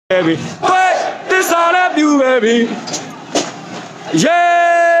baby. Wait, this all of you, baby.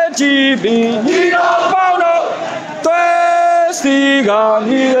 Yeah, GB, you don't follow. Thirsty,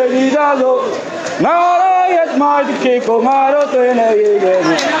 God, you don't. Now I get my kick on my road.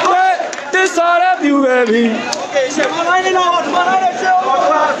 Wait, this all of you, baby.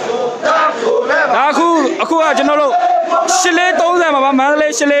 Aku aja nolo. Sile tongse mama,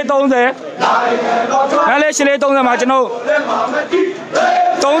 Mandalay sile tongse. Mandalay sile tongse macam no.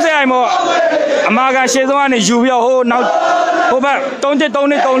 Tongse ay mo. Amaga sezon ni jubiya ho now. Ho ba tongse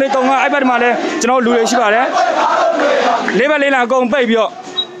tonga. Ay bar male. Jeno lule si bare. Leba lela kong bay biyo.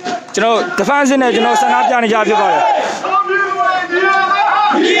 Jeno defense ni jeno sangat jani jadi bare.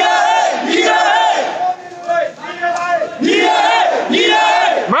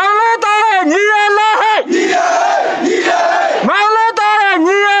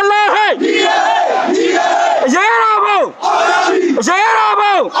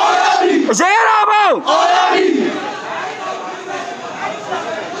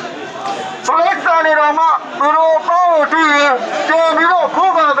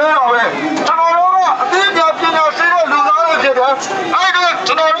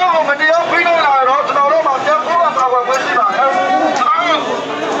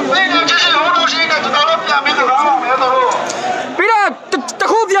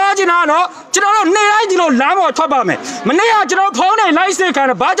 Lamo top of me. Mania, General Pony lies there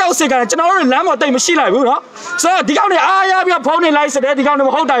kind of Bajo cigar, General Lamo, they machine like you. So the county I have pony lies there, the county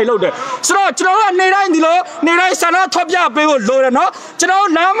of Hota loaded. So General Nera in the low, Nera Sana top yard people loaded, no? General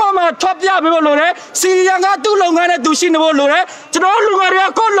Lamo top yard people loaded. See Yanga too long and do shin loaded. General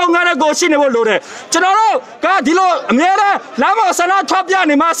Lungaria go long and go shin loaded. General Gadilo, Mera, Lamo Sana top yard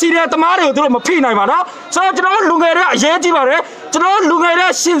in Masiria Tamaro, Dromapina, mana. So General Lungaria, Yetivare. General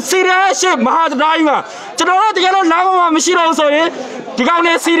Lungaria, Syria, ship, Mahad Driver. General the yellow lava machine also, the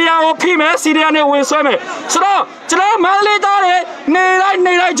county Syria or Pima, Syria will swim it. So, General Mandalay Dare,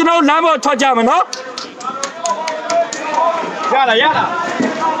 Nay, General Lamo Tajam, no? Yada.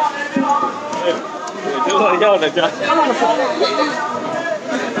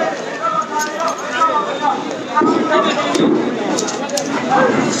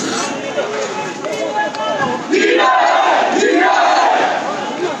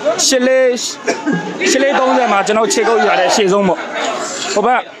 Chile don't them, I don't know, check out your season.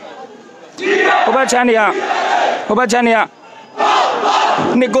 Oba Chania,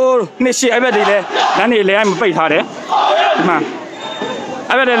 Nico, Nishi, ever did it, Lanny Lam Pay Hare. Man,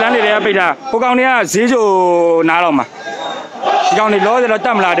 I better land it there, Peter. Pogania, Zizo Naroma. You only load the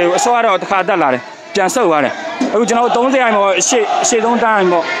Tamla, so I don't have that lad. Just so what? Original don't say I'm more, she don't time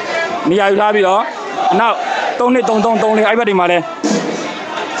more. Me, I love you all. Now, don't I bet him, mother.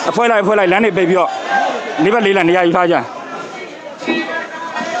 A point like landed baby. Never Leland, yeah, you have.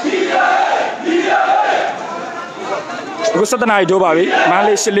 What's the night, Joe Bobby?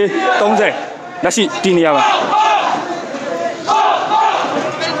 Mandalay silly, don't say. That's it, Tinia.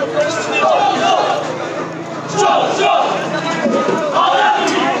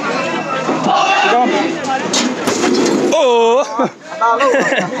 Oh!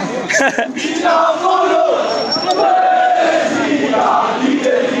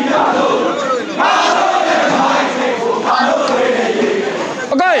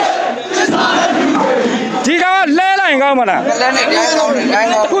 Okay. Jika lelai kau mana?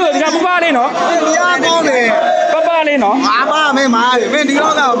 Aku dah bapa ni no. Bapa ni no. Apa memang, memang dia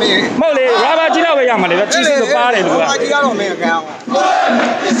orang memang. Boleh, bapa cina apa yang mana? Cisi tu bapa ni tu. Bapa dia orang memang.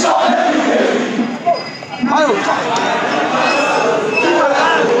 Ayo.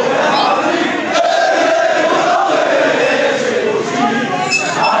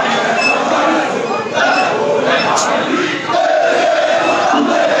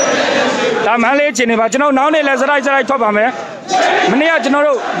 Mandalay cini macam mana? Naun ni lezerai top ame. Mana aja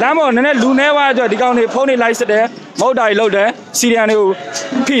noro, lama ni lune wajah di kau ni phone ni license deh, mau dah load deh, Syria ni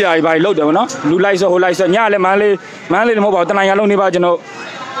pi dah ibai load deh mana? Lu license, ho license, nyale Mandalay mau bawa tanah yang ni baca no,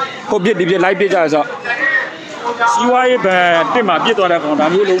 ho biar di biar live biar jasa. Siwai ber, tema biar tu ada kau dah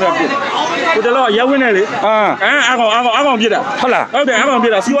mula biar. Kau dah lawa, ya wena le. Aku biar dah. Hala. Okey, aku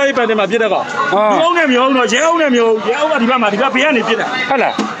biar dah. Siwai ber tema biar dah kau. Miau no, jauh di mana biar ni biar dah.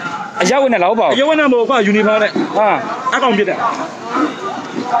 Hala. Jauh ni lah, apa? Jauh ni mau kau uniform ni. Aku biar dah.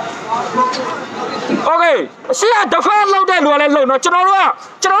 Okay, siapa defend laut deh luar laut. No,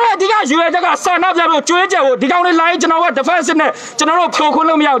 cenderung tiga jual jaga sana jauh jual jauh. Tiga orang lain cenderung defense ni, cenderung pukul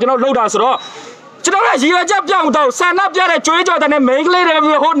lu miau cenderung laut asro. Cenderung jual jauh tahu sana jauh jual jauh tapi mengelai ni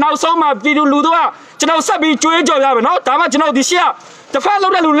ho nau sama video lu tu cenderung sabi jual jauh apa? No, tapi cenderung di siapa defend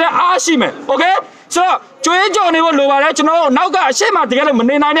laut deh luar asyik me. Okay, ဆိုတော့ကျွေးကြော်နေဖို့လိုပါတယ်ကျွန်တော်နောက်က ရှေ့မှာတကယ်လို့မ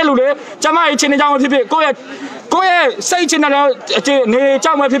နေနိုင်တဲ့လူတွေကျမရဲ့ချင်းနေကြောင်းဖြစ်ဖြစ်ကိုယ့်ရဲ့စိတ်ချင်းတော့နေ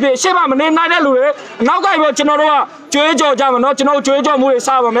ကြောင်းပဲဖြစ်ဖြစ်ရှေ့မှာမနေနိုင်တဲ့လူတွေနောက်ကပဲကျွန်တော်တို့ကကျွေးကြော်ကြမှာနော်ကျွန်တော်ကျွေးကြော်မှုတွေစ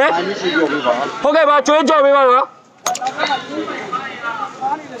ပါမယ်ဟုတ်ကဲ့ပါကျွေးကြော်ပေးပါနော်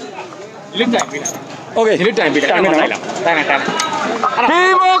လက်တိုင်ပေးလားโอเคဒီလက်တိုင်ပေးတယ်တိုင်လိုက်လားတိုင်ဒီ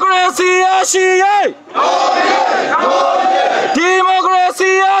မိုကရေစီရရှိရေးဒီမိုကရေစီ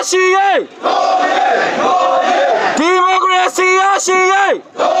ရရှိရေးဒီမိုကရေစီရရှိရေး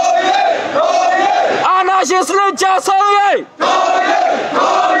အာဏာရှင်စနစ်ကြဆုံးရေး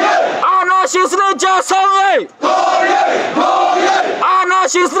အာဏာရှင်စနစ်ကြဆုံးရေးအာဏာ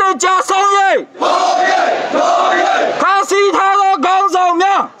ရှင်စနစ်ကြဆုံးရေးဖန်ဆီးထားသောခေါင်းဆောင်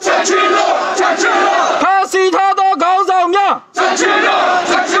များချက်ချင်းလို့ဖန်ဆီးထားသောခေါင်းဆောင်များချက်ချင်းလို့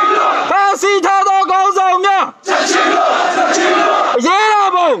ဖန်ဆီးထားသောခေါင်းဆောင်များချက်ချင်းလို့အရေး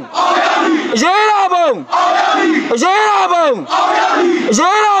တော်ပုံအရေးတော်ပုံအရေးတော်ပုံအ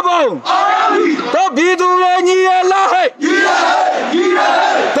ရေးတော်ပုံတော့ပြည်သူတွေညီရလားဟဲ့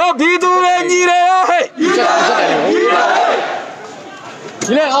တော့ပြည်သူတွေညီရဟဲ့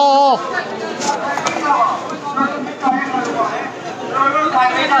ဒီလေအော်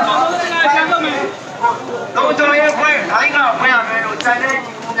တော့ကျွန်တော်ရဲ့ဖွဲ့အိုင်းကဖွဲ့ရမယ်လို့တိုင်တဲ့ညီ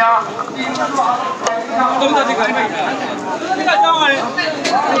မများတုံးတက်ဒီခိုင်းမယ်ဒီကကြောင်းရတယ်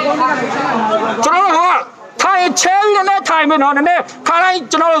ကျွန်တော်တို့ကထိုင်ချဲပြီးနဲ့ထိုင်မယ်နော်နည်းနည်းခါတိုင်း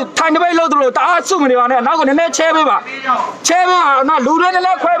ကျွန်တော်တို့ထိုင်တစ်ပိတ်လို့တို့တအားစုမနေပါနဲ့နောက်ကိုနည်းနည်းချဲပေးပါချဲပေးပါနော်လူတွေနည်းန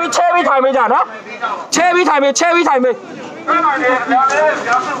ည်းခွဲပြီးချဲပြီးထိုင်ပေးကြနော်ချဲပြီးထိုင်ပေးချဲပြီးထိုင်ပေးအဲ့ဒါလည်း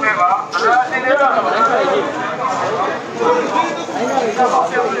ပြောစုပေးပါအဲ့ဒါတင်နေတော့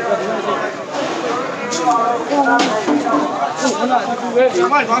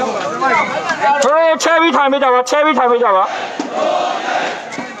ချဲပြီးထိုင်ပေးကြပါချဲပြီးထိုင်ပေးကြပါ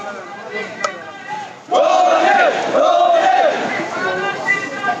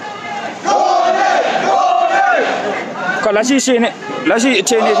ကလက်ရှိအခြေအနေ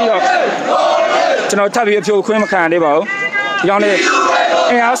ပြီးတော့ကျွန်တော်ထပ်ပြီးအဖြိုခွင်းမခံရသေးပါဘူးဒီကြောင့်လေ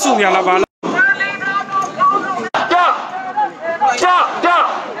အင်အားစုပြန်လာပါလားကြ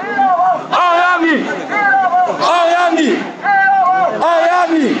အောင်ရမည်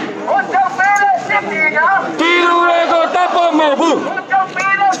ပြည်လူတွေကိုတပ်ဖို့မဟုတ်ဘူး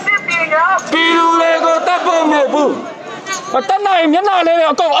ပြည်လူတွေကိုတပ်ဖို့မဟုတ်ဘူးတက်နိုင်မျက်နှာလေး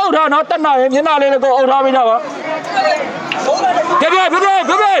အကုန်အုပ်ထားနော်တက်နိုင်မျက်နှာလေးကိုအုပ်ထားပေးကြပါပြပြ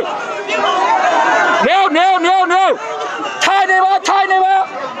နေထိုင်နေပါ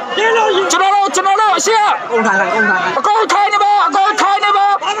ကျွန်တော်တို့အရှိအကုန်ထိုင်အကုန်ထိုင်နေပါ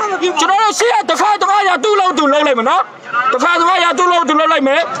ကျွန်တော်တို့ရှိရတစ်ခါရတူလုံးလိုက်မယ်နော်တစ်ခါရတူလုံးလိုက်မ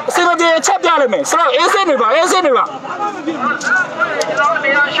ယ်အစီအပြေချက်ပြလိုက်မယ်ဆိုတော့အေးစင်းနေပါ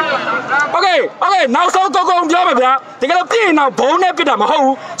โอเคနောက်ဆုံးကောင်းပြောမယ်ဗျာတကယ်လို့ပြင်းတော့ဘုံနဲ့ပြစ်တာမဟုတ်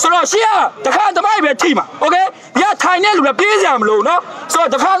ဘူးဆိုတော့ရှေ့ကတခါသမိုက်ပဲထိမှာโอเคညထိုင်နေလူလည်းပြေးစရာမလိုနော်ဆို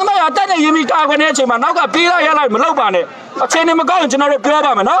တော့တခါသမိုက်တက်နေရင်ပြီးကာခွင့်တဲ့အချိန်မှာနောက်ကပြေးလိုက်ရလိုက်မလုပ်ပါနဲ့အချိန်နေမကောင်းရင်ကျွန်တော်တို့ပြော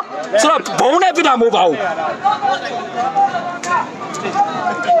ပါမယ်နော်ဆိုတော့ဘုံနဲ့ပြစ်တာမဟုတ်ပါဘူး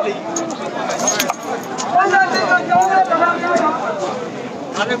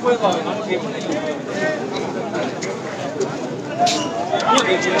အဲ့ပွဲကောင်းနော်ဒီ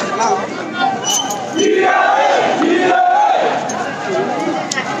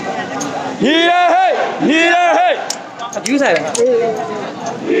ညီရဟဲ့အကျူးဆိုင်တယ်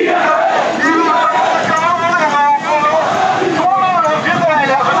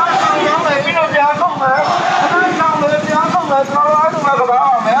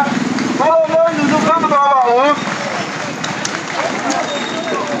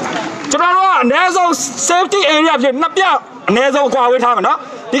အနည်းဆုံး safety area ဖြစ်နှစ်ပြအနည်းဆုံးကွာဝေးထားမယ်နော်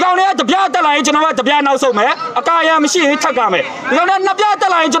ဒီကောင်လေးကတပြတက်လာရင်ကျွန်တော်ကတပြနောက်ဆုတ်မယ်အကာအရမရှိရင်ထပ်ကမယ်ဒီကောင်လေးနှစ်ပြတ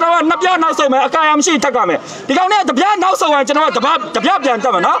က်လာရင်ကျွန်တော်ကနှစ်ပြနောက်ဆုတ်မယ်အကာအရမရှိရင်ထပ်ကမယ်ဒီကောင်လေးကတပြနောက်ဆုတ်ရင်ကျွန်တော်ကတပြပြန်တ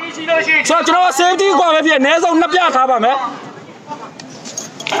က်မယ်နော်ဆိုတော့ကျွန်တော်က safety ကွာဝေးဖြစ်အနည်းဆုံးနှစ်ပြထားပါမယ်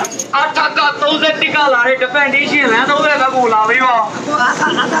အထက်က31ကလာတဲ့ defendation လမ်း30ကကိုလာပြီးပါ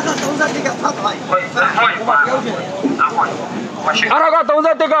အထက်က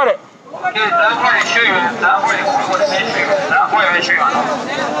31ကတဲ့咱会学员，咱会我的学员，咱会学员，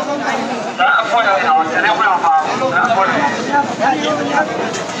咱会了呢，今天会了吗？咱会了。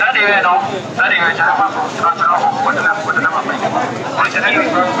咱这边呢，咱这边现在话，我这边嘛没。我现在有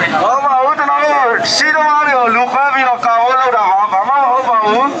个没有。我嘛，我这那个西的话了，路宽比了高了的哈，慢慢好吧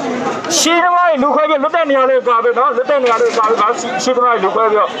我。西的话路宽比，路在哪里高的？喏，路在哪里高的？西的话路宽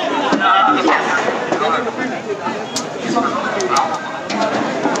比。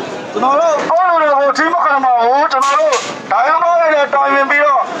ကျွန်တော်တို့အော်လို့ကိုထိမခံပါဘူးကျွန်တော်တို့ဒါရုံးတော့လည်းတာဝန်ပြီး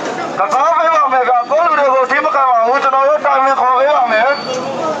တော့ကစားပေးပါမယ်က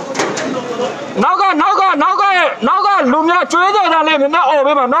追着他来，那后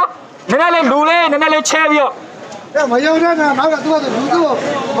边嘛，那那来路嘞，那那来车票。这没有这呢，哪个多的路子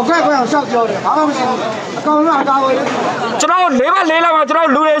不快不想上交的，俺们是刚上岗位的。ကျွန်တော်လေးပါလေးလာမှာကျွန်တော်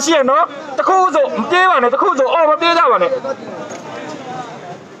လူတွေရှိရနော်တစ်ခုဆိုမပြေးပါနဲ့တစ်ခုဆိုအော်မပြေးကြပါနဲ့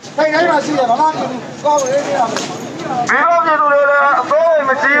ထိုင်တိုင်းမှာရှိရဘာမှမကောင်းဘူးလေ။ ဒီလိုပြည်သူတွေလည်းအစိုးရ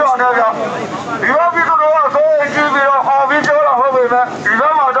မကြည့်အောင်လည်းဗျဒီလိုပြည်သူတွေကအစိုးရကြည့်ပြီးတော့အော်ပြီးပြောတာဟုတ်ပေမဲ့ဒီဘ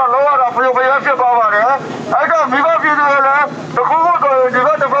က်မှာတော့လောရတာဖျော်ဖျော်ဖြစ်သွားပါတယ်အဲ့တော့မိဘပြည်သူတွေလည်းတစ်ခုခုဆိုရင်ဒီဘ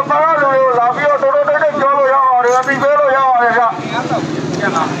က်တစ်ဖက်ပါလို့လာပြီးတော့တော်တော်တိတ်တိတ်ပြောလို့ရပါတယ်ပြီးပြောလို့ရပါတယ်ဗျ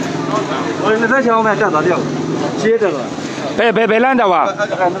我那在桥面站咋掉？斜着了。ဘယ်လမ်းတော့ပါ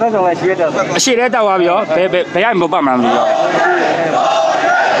那在桥面斜着了。အရှိတဲ့တော့ပါပြောဘယ်ရမပတ်မှမလို့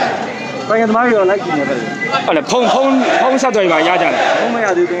关键他妈又来几年了？ ဟုတ်လေဖုံးဆက်သွယ်ပါရကြတယ် 我们也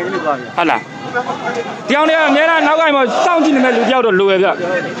得跟你们说。ဟုတ်လားတယောက်တည်းအများအားနောက်ကမှစောင့်ကြည့်နေတဲ့လူတယောက်တော့လိုပဲဗျ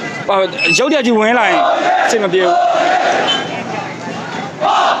ဟိုရုပ်တရက်ကြီးဝင်လာရင်စိတ်မပြေဘူး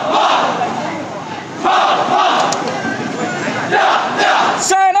ဆ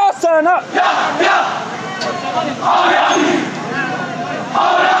န်တော့ဆန်တော့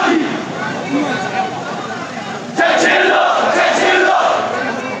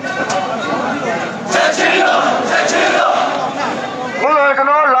ဟုတ်တယ်ကျွန်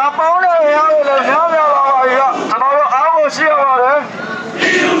တော်လာပေါင်းတဲ့နေရာကိုလည်းများများပါပါကြီးကကျွန်တော်တို့အားကိုရှိရပါတယ်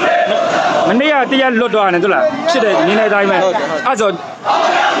မနေ့ကတရားလွတ်သွားတယ်သူလားဖြစ်တဲ့နေနေတိုင်းပဲအဲ့ဆို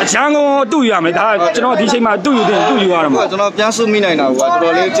အချမ်းကုန်တူယူရမယ်ဒါကျွန်တော်ဒီချိန်မှာတူယူတင်တူယူရမှာကျွန်တော်ပြန်စုမိနိုင်တာကွာတော်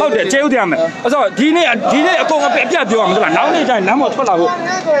တော်လေးဟုတ်တယ်ကျေးဥတရားမယ်အဲ့ဆိုဒီနေ့အကုန်အပြတ်ပြောရမှာသူလားနောက်နေ့ကျရင်လမ်းပေါ်ထွက်လာဖို့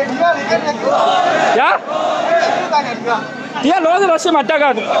ညာဒီကလောဆယ်တော့ရှင်းမှာတက်က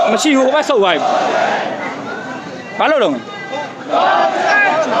မရှိဘူးဘယ်ဆုပ်သွားပြီဘာလို့တော့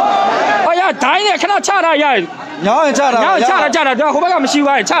အော်ရဒိုင်းနဲ့ခဏချတာရညောင်းချတာချတာတော့ဟိုဘက်ကမရှိ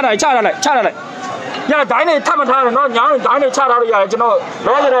ဘူးချတာလိုက်ရဒိုင်းနဲ့ထပ်မထားတော့နော်ညောင်းဒိုင်းနဲ့ချတာလို့ရတယ်ကျွန်တော်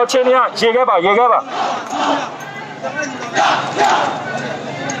လောဆယ်တော့ချင်းနေရရေခဲ့ပါအား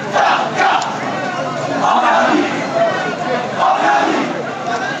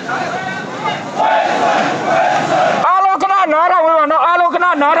လုံးခဏနားရဝေးပါနော်အားလုံးခဏ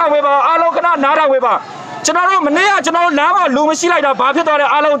နားရဝေးပါကျွန်တော်တို့မနေ့ကကျွန်တော်လမ်းမှာလူမရှိလိုက်တာဘာဖြစ်သွားလဲ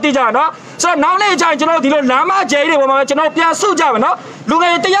အားလုံးသိကြနော်ဆိုတော့နောက်နေ့ကျရင်ကျွန်တော်ဒီလိုလမ်းမကျဲတွေပေါ်မှာကျွန်တော်ပြန်ဆုကြမယ်နော်လူင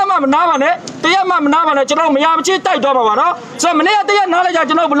ယ်တရက်မှမနာပါနဲ့ကျွန်တော်မရမချစ်တိုက်တော့မှာပါနော်ဆိုတော့မနေ့ကတရက်နားလိုက်ကြ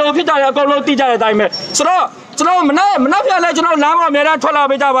ကျွန်တော်ဘလို့ဖြစ်ကြတယ်အကုန်လုံးသိကြတဲ့အတိုင်းပဲဆိုတော့ကျွန်တော်မနေ့ပြန်လဲကျွန်တော်လမ်းမှာအများအားထွက်လာ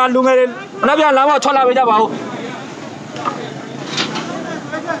ပေးကြပါလူငယ်တွေမနေ့ပြန်လမ်းမှာထွက်လာပေးကြပါဦး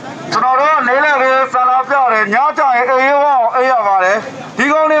ကျွန်တော်တို့နေလည်းပဲဆန္ဒပြတယ်ညကြရင်အေးဝအောင်အေးရပါတယ်ဒီ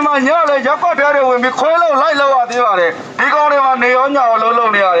ကောင်တွေမှာညလည်းရက်ကွက်ထဲတွေဝင်ပြီးခွဲလို့လိုက်လို့ရသေးပါတယ်ဒီကောင်တွေမှာနေရောညရော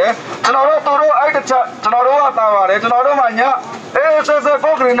လုံးနေရတယ်ကျွန်တော်တို့အဲ့တစ်ချက်ကျွန်တော်တို့ကတာပါတယ်ကျွန်တော်တို့မှာညအေးဆက်ပု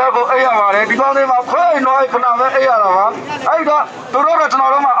တ်ကလေးနဲ့ကိုအေးရပါတယ်ဒီကောင်တွေမှာခွဲနှောခဏပဲအေးရတာပါအဲ့တော့သူတို့ကကျွန်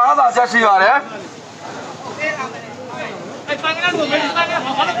တော်တို့မှာအားသာချက်ရှိပါတယ်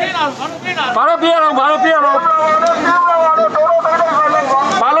ဘာလို့ပြေးရတော့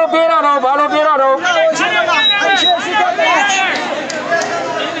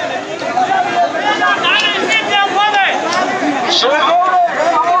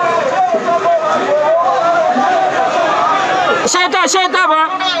ရှင်းတာပါ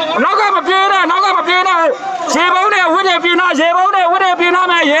နောက်ကမပြေးနဲ့ရေပုံးနဲ့ဝတ်တယ်ပြေးနာမယ်ဟို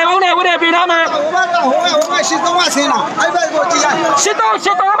ဘက်ကရှစ်တော့ဆင်းလာအဲ့ဘက်ကိုကြည့်ရရှစ်တော့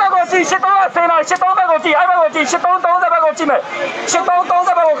ဘက်ကိုကြည့်ရှစ်တော့ဆင်းလာရှစ်တော့ဘက်ကိုကြည့်အဲ့ဘက်ကိုကြည့်ရှစ်တော့30ဘက်ကိုကြည့်မယ်ရှစ်တော့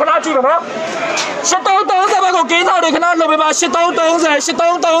30ဘက်ကိုခဏကြည့်မယ်နော်ရှစ်တော့30ဘက်ကိုကင်းဆောင်တွေခဏလုပ်ပေးပါရှစ်တော့30ရှစ်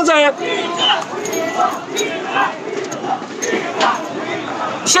တော့30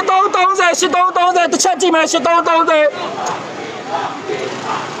တစ်ချက်ကြည့်မယ်ရှစ်တော့30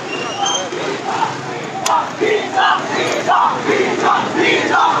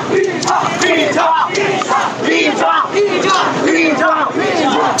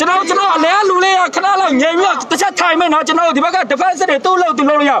ကျွန်တော်အလဲလူလေးကခဏလောက်ငြိမ်ပြီးတစ်ချက်ထိုင်မယ်နော်ကျွန်တော်ဒီဘက်က defense တွေတူးလို့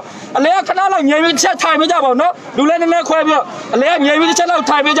ရအောင်အလဲကခဏလောက်ငြိမ်ပြီးတစ်ချက်ထိုင်မကြပါဘူးနော်လူလေးနည်းနည်းခွဲပြီးအလဲကငြိမ်ပြီးတစ်ချက်လောက်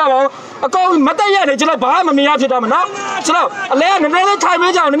ထိုင်မကြပါဘူးအကောင်မတက်ရနေကျွန်တော်ဘာမှမမြင်ရဖြစ်တော့မနော်ကျွန်တော်အလဲကနည်းနည်းလေးထိုင်မ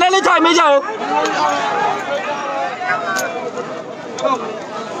ကြအောင်နည်းနည်းလေးထိုင်မကြအောင်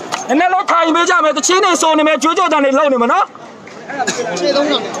နည်းနည်းလောက်ထိုင်ပေးကြမယ်တချင်းနေစုံနေမယ်ကြွေးကြော်တန်နေလောက်နေမှာနော်ခြေသုံး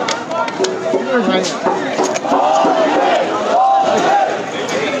တော့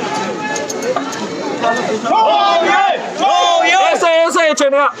ဆေးချ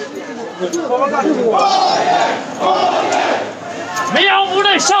င်ရ没有我的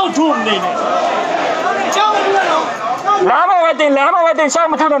小猪呢。လမ်းမဝတ်တင်ရှောက်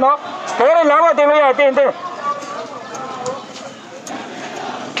မထနဲ့နော်ဒါရလမ်းမတင်လို့ရတင်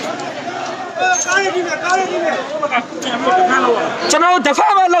ကျွန်တော်တစ်ဖ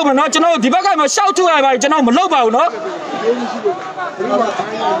က်မှလုပ်မယ်နော်ကျွန်တော်ဒီဘက်ကမှရှောက်ထုတ်ရပါကျွန်တော်မလုပ်ပါဘူးနော်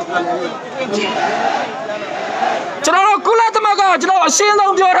ကျွန်တော်ကုလသမဂ္ဂကျွန်တော်အရှင်း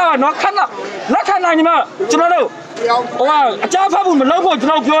ဆုံးပြောတာနော်ခဏလက်ခံနိုင်ညီမကျွန်တော်တို့ဟိုကအကြမ်းဖက်မှုမလုပ်ဖို့ကျွန်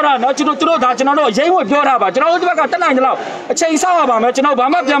တော်ပြောတာနော်ကျွန်တော်တို့ဒါကျွန်တော်တို့အရင်ကပြောတာပါကျွန်တော်တို့ဒီဘက်ကတက်နိုင်တယ်လို့အချိန်ဆောက်ရပါမယ်ကျွန်တော်ဘာ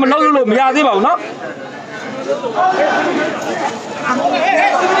မှပြန်မလုပ်လို့မရသေးပါဘူးနော်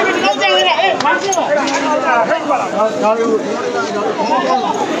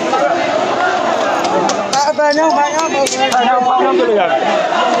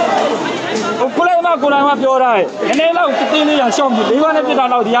ကိုလိုမပြောတာနည်းနည်းလောက်တင်းလေးရရှော့ပြီ၄ခွနဲ့ပြစ်တာ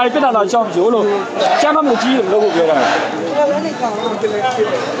တော့ဒီဟာပြစ်တာတော့ရှော့ပြီလို့ကျမ်းမမကြီးလို့ပြောတာ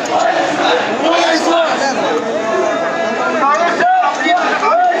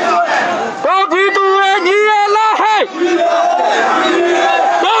ကိုဗီတူရဲ့ညီရလားဟဲ့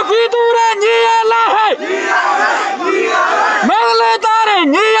ကိုဗီတူရဲ့ညီရလားဟဲ့မန္တလေးသားရဲ့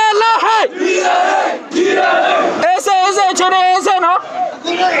ညီရလားဟဲ့အေးစေချနေစေနော်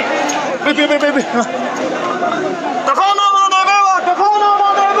ဘေးတခေါင်းတော့မနေပဲပါတခေါင်းတော့မ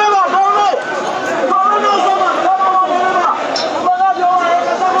နေပဲပါကောင်းလို့ကောင်းလို့ဆိုမှာကောင်းလို့မနေပါဘာသာပြောရဲက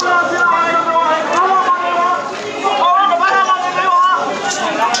စားမလားပြလာရဲတော့ကောင်းလို့မနေပါကောင်းလို့ဘာသာမနေပါကောင်း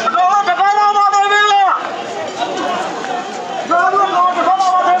လို့တခေါင်းတော့မနေပဲပါကောင်းလို့တခေါင်း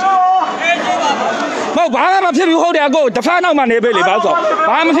တော့မနေပါမဟုတ်ဘာမှမဖြစ်ဘူးဟုတ်တယ်အကိုတဖားနောက်မှနေပဲလေဘာဆို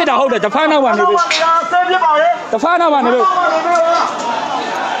ဘာမှမဖြစ်တာဟုတ်တယ်တဖားနောက်မှနေပဲဆေးပြပါရဲ့တဖားနောက်မှနေပဲ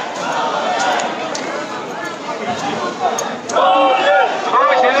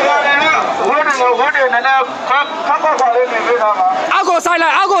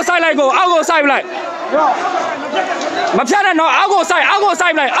အောက်ကိုဆိုင်လိုက်ကိုအောက်ကိုဆိုင်လိုက်မဖြတ်နဲ့နော်အောက်ကိုဆိုင်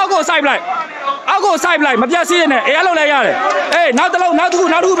လိုက်မပြတ်စီးရနဲ့အေးအလုပ်လိုက်ရတယ်အေးနောက်တစ်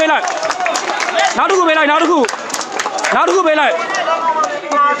ခုပေးလိုက်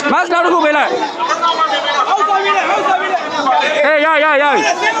မတ်နောက်တစ်ခုပေးလိုက်အောက်ဆိုင်ပြီအေးရ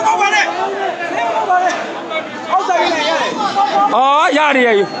အော်ရတယ်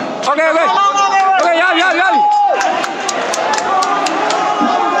โอเคရ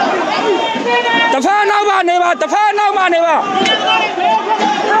ပြီတဖားနောက်မှနေပါ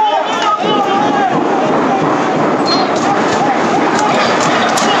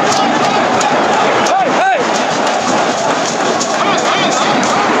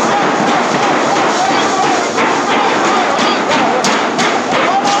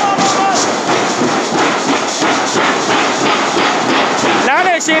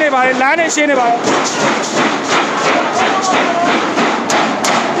လမ်းနဲ့ရှင်းနေပါလေ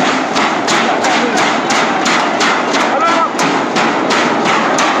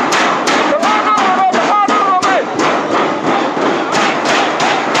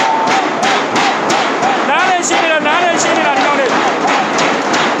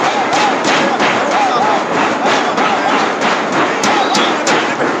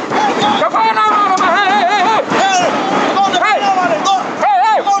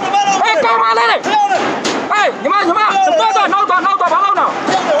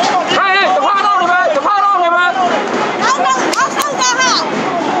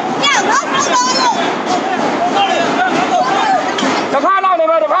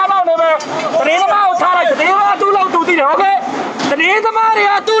သတင်းသမားတွေ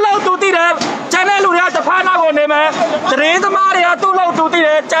ကသူ့လောက်သူသိတယ်ကျန်တဲ့လူတွေကတစ်ဖက်နောက်ကနေမယ်သတင်းသမားတွေကသူ့လောက်သူသိတ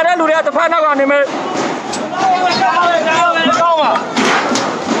ယ်ကျန်တဲ့လူတွေကတစ်ဖက်နောက်ကနေမယ်ကောင်းပါ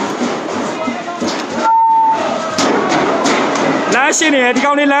လမ်းရှင်းနေတယ်ဒီ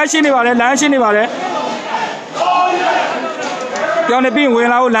ကောင်လေးလမ်းရှင်းနေပါလေပြောင်းနေပြီးဝင်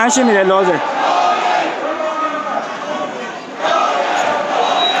လာဖို့လမ်းရှင်းနေတယ်လောဆယ်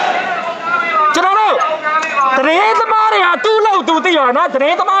သတင်းသမားတွေကသူ့လောက်သူသိရနော်သတ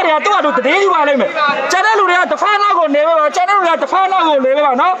င်းသမားတွေကသူ့အတူသတင်းယူပါလိမ့်မယ်ကျန်တဲ့လူတွေကတစ်ဖက်နောက်ကိုနေပဲပါကျန်တဲ့လူတွေကတစ်ဖက်နောက်ကိုနေပဲ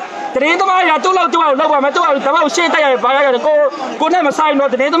ပါနော်သတင်းသမားတွေကသူ့လောက်သူ့အတူလောက်ပါမယ်သူ့အတူတပတ်ရှေ့တက်ရတယ်ဘာရတယ်ကိုနဲ့မဆိုင်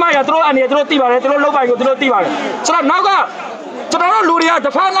တော့သတင်းသမားတွေကသူတို့အနေနဲ့သူတို့သိပါတယ်သူတို့လောက်ပါကိုသူတို့သိပါတယ်ဆိုတော့နောက်ကကျွန်တော်တို့လူတွေကတ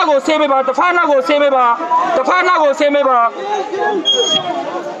စ်ဖက်နောက်ကိုဆေးပေးပါတစ်ဖက်နောက်ကိုဆေးပေးပါ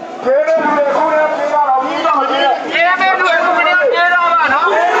ဒီမဲ့လူတွေခိုးနေပြေးပါတော့ပြီးတော့ပြေးမယ်လူတွေပြေးတော့ပါနော်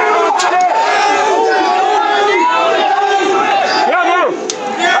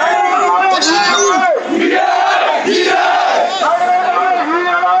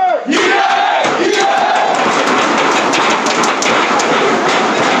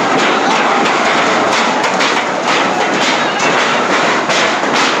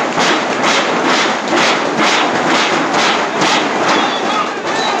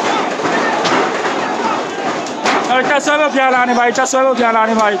တက်စ ဆွဲဖို့ပြန်လာနေပါချက်ဆွဲဖို့ပြန်လာ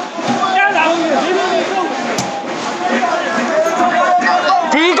နေပါ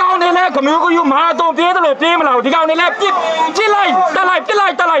ဒီကောင်နေလဲကမျိုးကယူမာတုံပြေးတယ်လို့ပြေးမလားဒီကောင်နေလဲပြစ်လိုက်တက်လို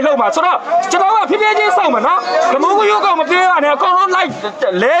က်လို့မှာဆိုတော့ကျွန်တော်ကဖြည်းဖြည်းချင်းစောင့်မယ်နော်ကမျိုးကယူကောင်မပြေးရနဲ့အကုန်လုံးလိုက်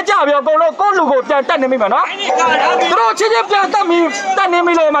လဲကြပြီးအကုန်လုံးကိုယ့်လူကိုပြန်တက်နေမိမှာနော်သူတို့ချင်းချင်းပြန်တက်နေ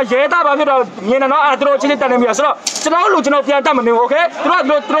မိလို့မှရဲသားပါဖြစ်တော့မြင်တယ်နော်သူတို့ချင်းချင်းတက်နေမိရဆိုတော့ကျွန်တော်လူကျွန်တော်ပြန်တက်မနေဘူးโอเค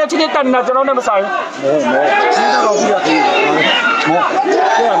သူတို့ချင်းချင်းတက်နေတာကျွန်တော်နဲ့မဆိုင်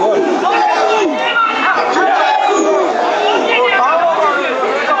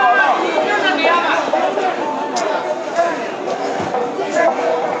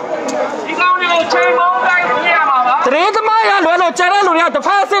တရေသမားရလွယ်လို့ကျန်တဲ့လူတွေကတစ်ဖ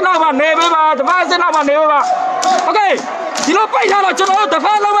က်စစ်နောက်မှာနေပေးပါတစ်ဖက်စစ်နောက်မှာနေပေးပါโอเคဒီလိုပိတ်ထားတော့ကျွန်တော်တို့တစ်ဖ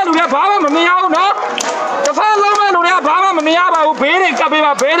က်လုံးမဲ့လူတွေကဘာမှမမြင်ရဘူးနော်တစ်ဖက်လုံးမဲ့လူတွေကဘာမှမမြင်ရပါဘူးဘေးတွေကပ်ပေး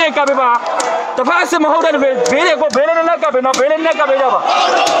ပါတစ်ဖက်စစ်မဟုတ်တဲ့လူတွေဘေးတွေကိုဘေးလေးနဲ့ကပ်ပေးနော်ဘေးလေးနဲ့ကပ်ပေးကြပါ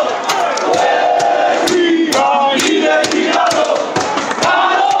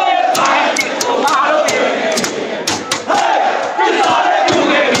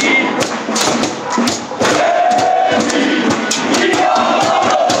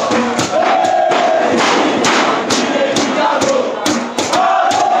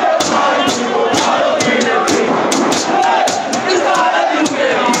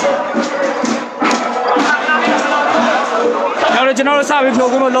ကျွန်တော်တို့စပြီးဖြို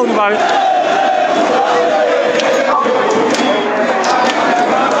ခွင်းလို့လုပ်နေပါပြီ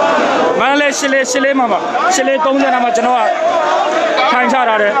မန္တလေးရှစ်လေးမှာ30နာမှာကျွန်တော်ကထိုင်ချ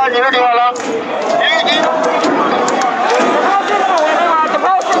ထားတယ်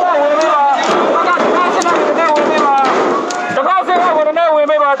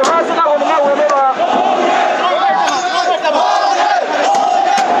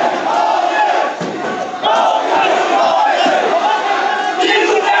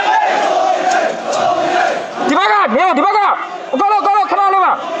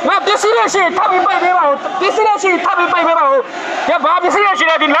ရှိထပ်ပြီးပိတ်ပေးပါဦးပစ္စည်းလည်းရှိထပ်ပြီးပိတ်ပေးပါဦးရဘာပစ္စည်းလည်းရှိ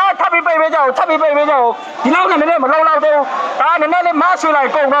တယ်ဒီလားထပ်ပြီးပိတ်ပေးကြအောင်ဒီလောက်နဲ့လည်းမလုံလောက်သေးဘူးဒါနည်းနည်းလေးမဆွေးလိုက်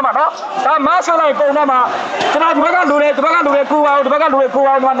ကုန်တော့မှာနော်ဒါမဆွေးလိုက်ကုန်တော့မှာကျွန်တော်ဒီဘက်ကလူတွေကူပါဦးဒီဘက်ကလူတွေကူ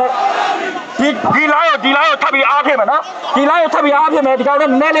အောင်တော့ဒီလားရောထပ်ပြီးအားဖြစ်မယ်နော်ဒီလားရောထပ်ပြီးအားဖြစ်မယ်ဒီကောင်လ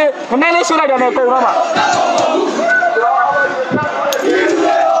ည်းနည်းနည်းလေးဆွေးလိုက်တယ်နဲ့ကုန်တော့မှာ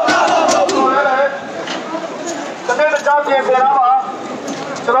တကယ်ကြောက်ပြင်ပြလာပါ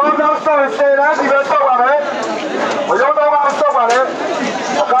ကျွန်တော်တို့စေတန်းဒီပဲစောက်ပါမယ်မရုံတော့ကစောက်ပါလေ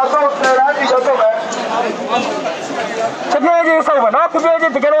ကာစောက်စေတန်းဒီပဲစောက်မယ်ဖြည်းဖြည်းချင်းစောက်မယ်နော်ဖြည်းဖြည်းချ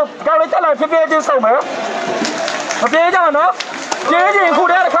င်းတကယ်လို့ကောင်းလေးတက်လာဖြည်းဖြည်းချင်းစောက်မယ်မပြေးကြပါနော်ပြေးချင်းခု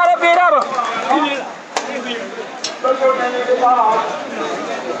တည်းတစ်ခါလေးပြေးတော့ပါ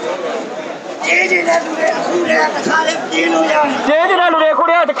ကျေးဇူးတဲ့လူတွေအခုတည်းတစ်ခါလေးပြေးလို့ရတယ်ကျေးဇူးတဲ့လူတွေခု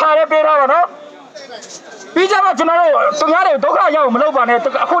တည်းတစ်ခါလေးပြေးတော့ပါနော်ပြီးကြမှာကျွန်တော်တို့သူများတွေဒုက္ခရောက်မလုပ်ပါနဲ့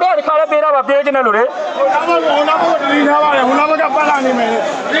အခုတည်းတစ်ခါလေးပေးတော့ပါပြေးခြင်းတဲ့လူတွေဟိုနောက်ဘက်တည်ထားပါတယ်ဟိုနောက်ဘက်ကပတ်လာနေမယ်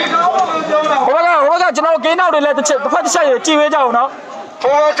ဟိုဘက်ကကျွန်တော်ဂိမ်းနောက်တွေလည်းတစ်ဖက်တစ်ချက်ကြည့်ပေးကြအောင်နော်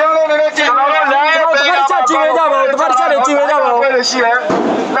ဟိုကျန်လို့လည်းကြည့်ကျွန်တော်လည်းတစ်ဖက်တစ်ချက်ကြည့်ပေးကြပါဦးတစ်ဖက်တစ်ချက်ကြည့်ပေးကြပါဦးရှိတယ်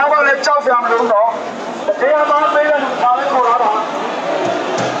နောက်ကလည်းကြောက်ပြမလို့တော့တရားမပေးတဲ့လူပါလေခေါ်လာတာ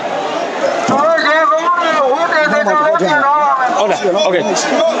ဟိုရေဘုံတွေဟိုတဲ့တဲ့တော့ပြန်တော့ဟုတ်လားโอเค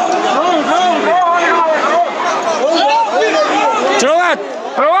ကျွန်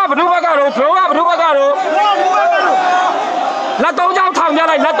တော်ကဘ누구ဘက်ကတော့လက်သုံးချောင်းထောင်ပြ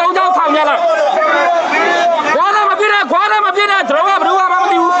လိုက်ခွာလည်းမပြည့်နဲ့ကျွန်တော်ကဘ누구မှမ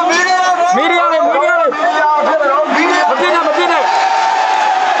သိဘူးမီဒီယာလေးမပြည့်နဲ့ကျွန်တော်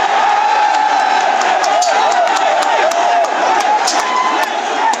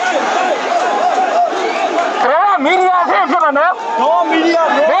မီဒီယာထဲဖြစ်မှာနော်တော့မီဒီယာ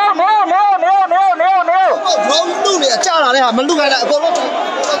နေတော့လူတွေအကြလာတဲ့ဟာမလူခိုင်းလိုက်အကုန်လုံး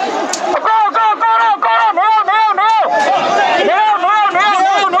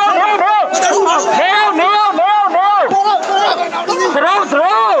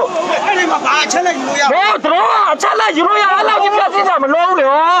ချက်လိုက်ယူလို့ရအချက်လိုက်ယူလို့ရအဲ့လောက်ကြီးပြည့်စည်တာမလုံးလေ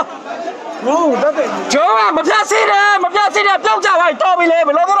ဟောဟုတ်တတ်တယ်ကျိုးကမပြည့်စည်တယ်ပြုတ်ကြပါတော့ပြီလေဘ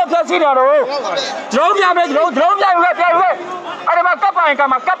လို့တော့ပြည့်စည်တယ်တော့ဒရုန်းပြမယ်ဒရုန်းပြယူခဲ့အဲ့ဒီမှာကပ်ပိုင်ပါ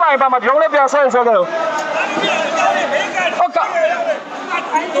မှာဒရုန်းလေးပြန်ဆွဲခဲ့တော့ဟုတ်ကဲ့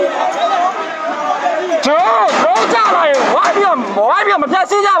ကျိုးကြပါရဲ့ဝိုင်းပြမပြည့်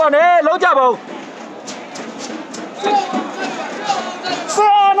စည်ကြပါနဲ့လုံးကြပါဦး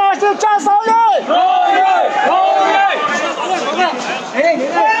Sana Chicha Sauli! Sauli!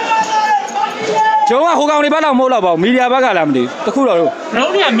 ကျုံကဟိုကောင်တွေဘက်တော့မဟုတ်တော့ပါဘူးမီဒီယာဘက်ကလာမသိဘူးတခုတော့တို့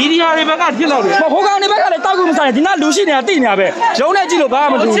တော့ဒီမီဒီယာတွေဘက်ကဖြစ်တော့တယ် ဟိုကောင်တွေဘက်ကလည်းတောက်ကူမဆိုင်ဒီနာလူရှိနေတာတိနေတာပဲရုံးနဲ့ကြည့်လို့ဘာ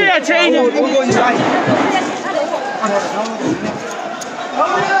မှမလုပ်ဘူး ချစ်ရချင်းကိုကိုကြီးတိုင်း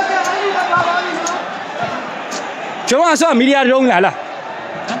ကျုံကအစောမီဒီယာရုံးလား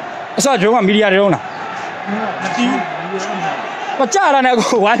အစောကျုံကမီဒီယာရုံးလားမသိဘူးမကြရတဲ့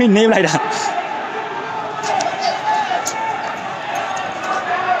ကိုဝိုင်းပြီးနေလိုက်တာ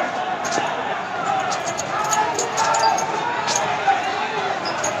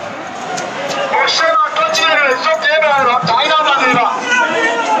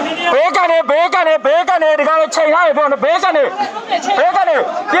ဘေးကနေဒီကောင်ချိန်ထားရပေါ့နော်ဘေးကနေ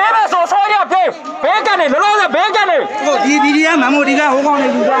ပြေးမယ်ဆိုဆောရပြေးဘေးကနေလောလောဆယ်ဘေးကနေ ဒီကမမိုဒီကဟိုကောင်နေ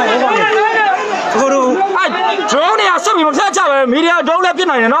လူသားဟိုကောင်နေကိုတို့ အဲဒရုန်းတွေကဆက်ပြီးမဖြတ်ချပဲမီဒီယာဒရုန်းလည်းပြစ်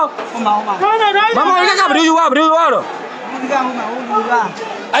နိုင်တယ်နော်မမော်ကဘယ်လိုယူရတော့ ဒီကဟိုကောင်ဟိုလူသား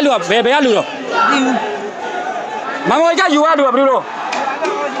အဲ့လိုကဘယ်ကလူတော့မမော်ကယူရတော့ဘယ်လိုတော့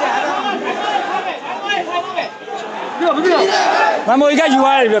မမော်ကယူရ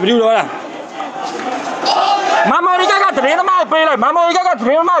တယ်ဘယ်လိုတော့လားမမော်ကတရင်သမားပေးလိုက်မမော်ကတ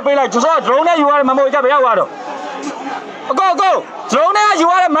ရင်သမားပေးလိုက်ကျစောဒရုန်းနဲ့ယူရတယ်မမော်ကဘယ်ရောက်သွားတော့အကောဒရုန်းနဲ့ယူ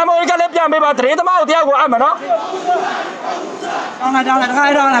ရတဲ့မမော်ကလည်းပြန်ပေးပါတရင်သမားကိုတရားကိုအပ်မယ်နော်တောင်းလိုက်တခါ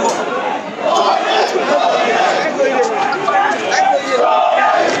တောင်းလိုက်ကို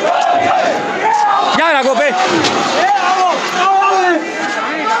ရတာကိုပေး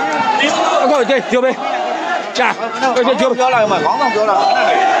အကောပြောပေးကြာပြောလိုက်မှာခေါင်းဆောင်ပြောလာ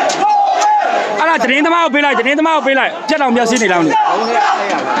အဲ့ဒါတရင်သမားကိုပေးလိုက်ပြက်တော်မျက်စိနေလားမသိ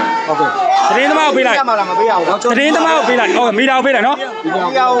ဟုတ်ကဲ့တရင်သမားကိုပေးလိုက်တရင်သမားကိုပေးလိုက်ဟုတ်ကဲ့မီတာကိုပေးလိုက်နော်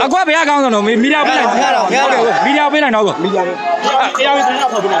အကွာဘယ်ကကောင်းဆုံးလို့မီတာပေးလိုက်ဟုတ်ကဲ့မီတာပေးလိုက်နော်ကိုမီတာပေးတရားဝင်စကား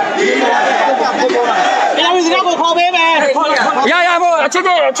ခေါ်ပေးလိုက်တရားဝင်စကားကိုခေါ်ပေးမယ်ရမို့အချင်းချ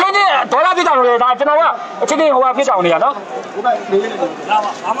င်းဒေါ်လာပြတောင်လို့ဒါကျွန်တော်ကအချင်းချင်းဟိုဟာပြတောင်နေရနော်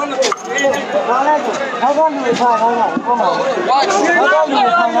ဘာမှမဖြစ်ဘာလဲဘာကလူတွေထားထားတာဟုတ်မှာဘာကလူတွေ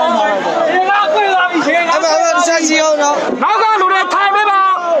ထားထားတာဒီကခွေလာပြီရှင်အဲ့ဒါဆက်စီအောင်တော့နောက်ကလူတွေထိုင်ပေးပါ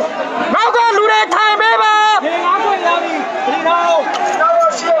နောက်ကလူတွေထိုင်ပေးပါဒီကခွေလာပြီဒီတော့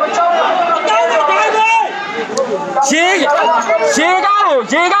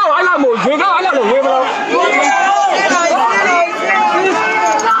ရေကားကိုအဲ့လိုမို့ရေကားအဲ့လိုဝေးမလို့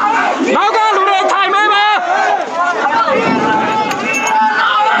နောက်ကလူတွေထိုင်ပေးပါ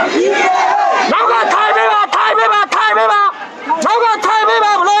နောက်ကထိုင်ပေးပါနောက်ကထိုင်ပေး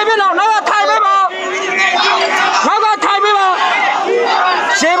ပါဘလို့ပြတော့နောက်ကထိုင်ပေးပါ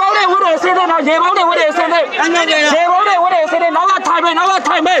ရေပေါင်းတွေဝတ်တယ်ဆင်းတယ်နော်ရေပေါင်းတွေဝတ်တယ်ဆင်းတယ်နောက်ကထိုင်ပေးနောက်က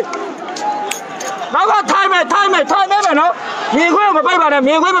ထိုင်ပေးနော်မြေခွေးမပိတ်ပါနဲ့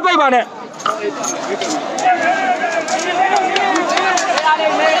မြေခွေးမပိတ်ပါနဲ့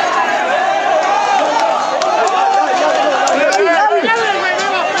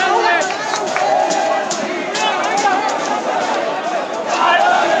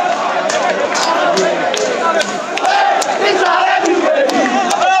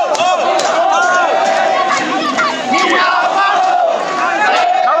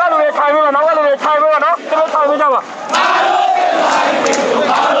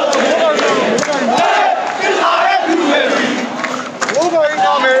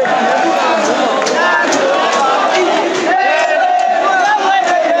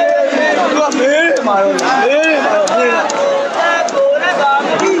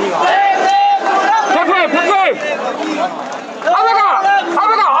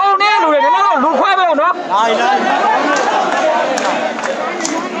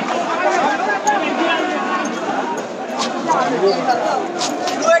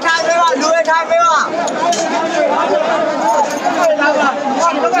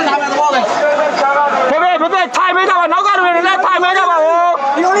ထိုင်ပေးကြပါနောက်ကလူတွေလည်းထိုင်ပေးကြပါဦး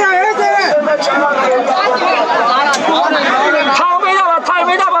ဒီလိုရရေးသေးတယ်ထောင်ပေးကြပါထိုင်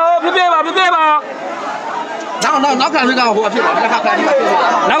ပေးကြပါဦးပြပါနောက်ကလူကဟိုအဖြစ်ပါတစ်ခါခါဒီ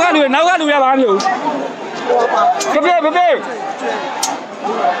နောက်ကလူရပါမလို့ပြ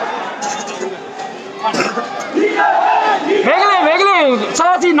မင်းကလေး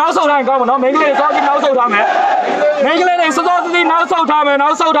စောစီနောက်ဆုတ်တိုင်းကောင်းမနော်မင်းကလေးစောစီနောက်ဆုတ်ထားမယ်မင်းကလေးတွေစောစီနောက်ဆုတ်ထားမယ်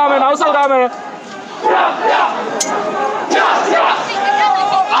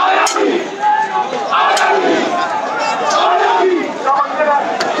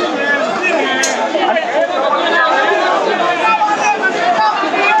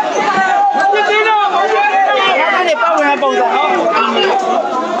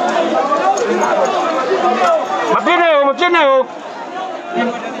မပြင်းနဲ့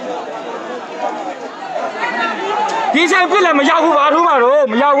ဒီဆိုင်ပြစ်လည်းမရောက်ဘူးဘာထူးမှာတော့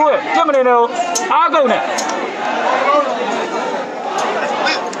မရောက်ဘူးပြစ်မနေနဲ့ အားကုန်တယ်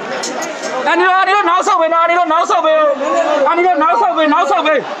အနီတော့နောက်ဆုတ်ပဲနော်အနီတော့နောက်ဆုတ်ပဲအနီတော့နောက်ဆုတ်ပဲနောက်ဆုတ်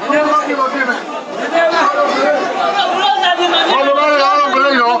ပဲဘာလို့လဲအားလုံးပြ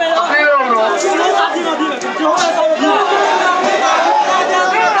လို့အသေးရောလို့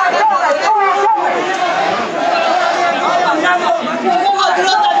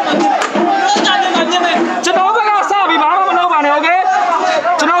ကျွန်တော်ဘက်ကစပြီးဘာမှမလုပ်ပါနဲ့โอเค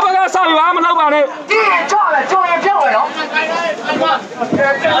ကျွန်တော်ဘက်ကစပြီးဘာမှမလုပ်ပါနဲ့ကြည့်ချလိုက်ကြုံရင်ပြောက်ရနော်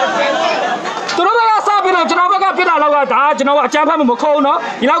သူတို့ဘက်ကစပြီးတော့ကျွန်တော်ဘက်ကပြစ်တာလောက်ကဒါကျွန်တော်ကအကြမ်းဖက်မှုမခုံးနော်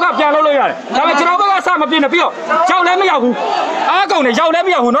ဒီလောက်ကပြန်လုပ်လို့ရတယ်ဒါပေမဲ့ကျွန်တော်ဘက်ကစမပြစ်နဲ့ပြီးတော့ရောက်လည်းမရောက်ဘူးအားကုန်တယ်ရောက်လည်းမ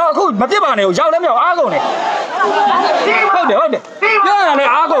ရောက်ဘူးနော်အခုမပြစ်ပါနဲ့ကိုရောက်လည်းမရောက်အားကုန်တယ်ဟုတ်တယ်ပြောရတယ်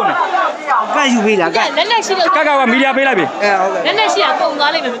အားကုန်တယ်ကယူပေးလားကလက်နဲ့ရှိကကမီဒီယာပေးလိုက်ပြီဟုတ်ကဲ့လက်နဲ့ရှိကကုန်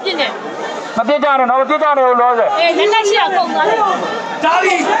သွားလိမ့်မယ်မပြစ်နဲ့မပြစ်ကြနဲ့နော်မပြစ်ကြနဲ့လို့ဆိုလက်နဲ့ရှိကကုန်သွားလိမ့်မယ်ဒါ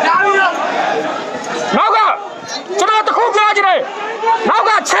ပြီနောက်ကကျွန်တော်တခုကြားကြည့်တယ်နောက်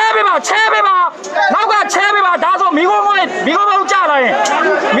ကချဲပေးပါနောက်ကချဲပေးပါဒါဆိုမိခိုးမောင်းကြလာရင်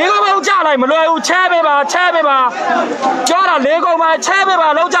မိခိုးမောင်းကြလိုက်မလွယ်ဘူးချဲပေးပါပြောတာလေးကုန်ပါချဲပေးပါ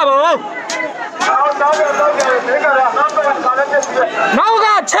လောက်ကြပါဦးနောက်က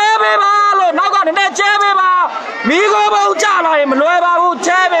ချဲပေးပါလို့နောက်ကနည်းနည်းချဲပေးပါမိခိုးမောင်းကြလာရင်မလွယ်ပါဘူး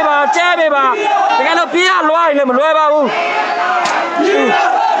ချဲပေးပါတကယ်လို့ပြေးရလွှားရင်လည်းမလွယ်ပါဘူး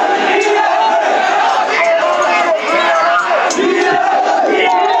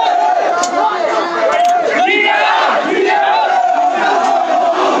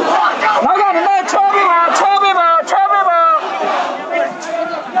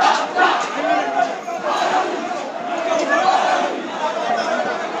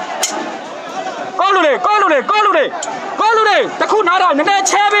ကောလူတွေတခုနားတော့နည်းနည်း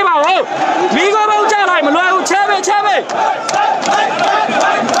ချဲပေးပါဦးမိခိုးမောင်းကြလိုက်မလွယ်ဘူးချဲပေး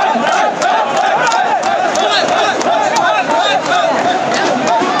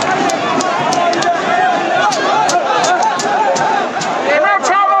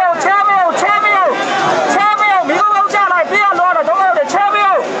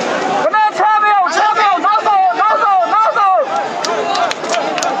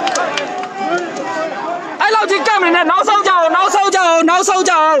နောက်ဆုံး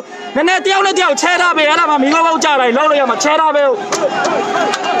ကြအောင်နည်းနည်းတယောက်နဲ့တယောက်ချဲထားပေးအဲ့ဒါမှမိခိုးမောင်းကြလိုက်လုံးလို့ရမှာချဲထားပေးဦး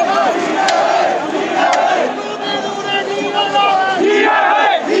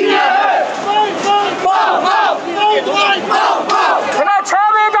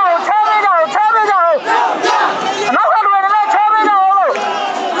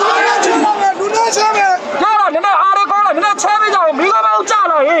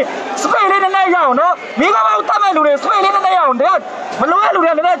စပိတ်လေးနည်းနည်းရအောင်နော်မိခိုးမောင်းတတ်မဲ့လူတွေစပိတ်လေးနည်းနည်းရအောင်တရားမလွယ်လူ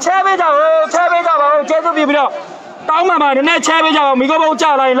တွေနည်းနည်းချဲပေးကြပါဦးကျေးဇူးပြုပြီးတော့တောင်းမှနည်းနည်းချဲပေးကြအောင်မိခိုးမောင်းကြ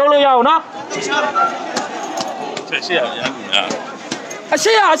လိုက်လုံးလို့ရအောင်နော်အ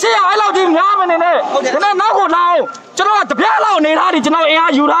ရှိရအဲ့လောက်ကြီးများမနေနဲ့ဒီနေ့နောက်ကိုလာအောင်ကျွန်တော်ကတပြားလောက်နေထားတယ်ကျွန်တော်အင်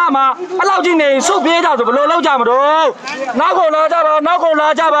အားယူထားမှာအဲ့လောက်ကြီးနေစုပြေးကြဆိုဘယ်လိုလုပ်ကြမလို့နောက်ကိုလာကြပါဟု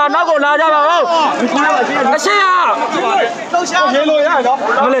တ်အရှိရရေလို့ရနော်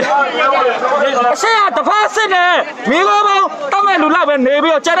မလေးအရှိရတဖားစစ်နေမိခိုးမောင်းတောက်မဲ့လူလောက်ပဲနေ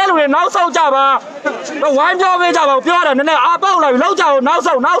ပြီးတော့ကျန်တဲ့လူတွေနောက်ဆုတ်ကြပါဝိုင်းပြောပေးကြပါပြောရတယ်နည်းနည်းအားပေါက်လာပြီလောက်ကြအောင်နောက်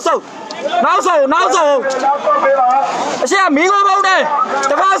ဆုတ်အရှိရမိခိုးမောင်းတဲ့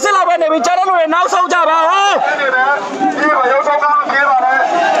တဖားစစ်လောက်ပဲနေပြီးကျန်တဲ့လူတွေနောက်ဆုတ်ကြပါဟုတ်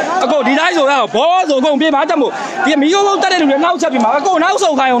အခုဒီတိုင်းဆိုတော့ဘောဆိုကုန်ပြေးမှာတက်မို့ဒီမိခိုးမောင်းတက်တဲ့လူတွေနောက်ချက်ပြီးမှာအခုနောက်ဆု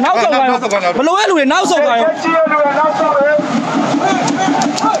တ်ခိုင်းအောင်ဘလို့ရဲ့လူတွေနောက်ဆုတ်ခိုင်းအောင်နောက်ဆုတ်မ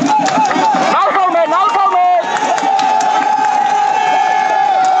ယ်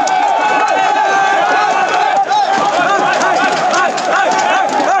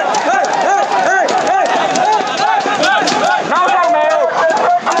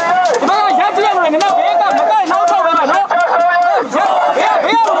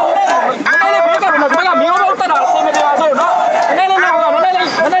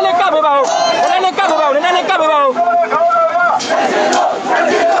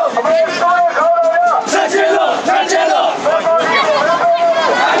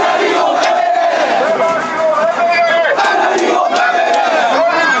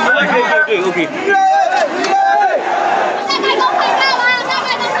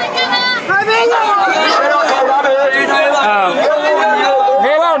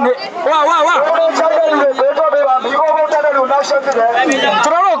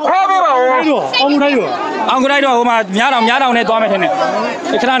အောင်ကြိုက်တော့ဟိုမှာများတောင်နဲ့သွားမယ်ထင်တယ်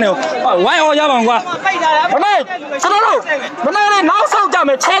ဒီခဏနေဝိုင်းအော်ရပါအောင်ကွာမနေ့ကျွန်တော်တို့မနေ့လေးနောက်ဆောက်ကြမ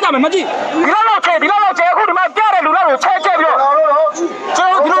ယ်ချဲကြမယ်မကြည့်ဒီလောက်ချဲအခုဒီမှာပြတဲ့လူလောက်ကိုချဲပြီးတော့ကျွန်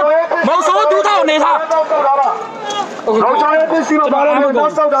တော်တို့မုံစိုး2000老乡也别洗了，把那个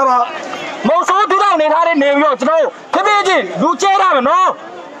烧掉吧。冇所တူတော့နေထားတဲ့နေပြီးတော့ကျွန်တော်ဖြည်းဖြည်းချင်းလူကျဲတာမယ်နော်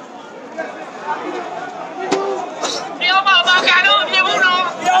不要把干了，别不着。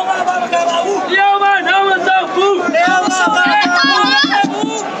不要把干了，不要把他们走不。不要把干了，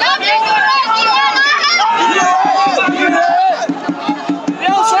不要别过来，不要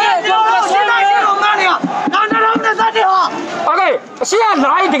谁，现在是我哪里啊？哪在啥地方？ Okay အရှိက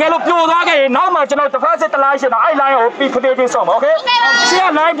line တကယ်လို့ပြိုသွားခဲ့ရင်နောက်မှကျွန်တော်တစ်ဖက်စစ်တစ် line ရှင်းတော့အဲ့ line ကိုပြီးခသေးချင်းဆော့မှာ okay ရှိက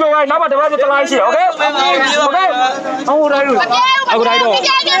line ပြိုသွားရင်နောက်မှတစ်ဖက်စစ်တစ် line ရှင်း okay okay ဟုတ်တယ်လို့အခုတိုင်းတော့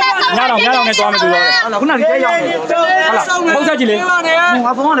ညတော့နဲ့သွားမယ်သူရောဟုတ်လားခုနကကြဲရောက်နေဟုတ်လားဖုန်းဆက်ကြည့်လေ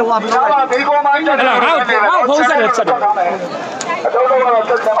ငါဖုန်းကနေဝါပြီးတော့ ဒီကောင်မှတက်တယ် ငါဖုန်းဆက်တယ်ဆက်တယ် အတော့ကတော့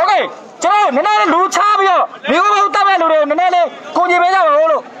တက်တယ် okay ကျွန်တော်နည်းနည်းလေးလူချပြီးတော့မျိုးမဟုတ်တတ်မဲ့လူတွေနည်းနည်းလေးကိုကြီးပေးကြပါဦး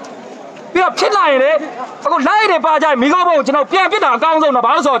လို့ပြီးတော့ဖြစ်လာရင်လေအခုလိုက်တွေပါကြမိကောဘုံကျွန်တော်ပြန်ပြစ်တာအကောင်းဆုံးတော့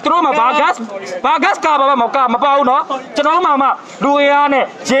ဘာလို့ဆိုတော့သူတို့မှာဘာ gas ကာပါမပေါ့ဘူးเนาะကျွန်တော်မှလူရအားနဲ့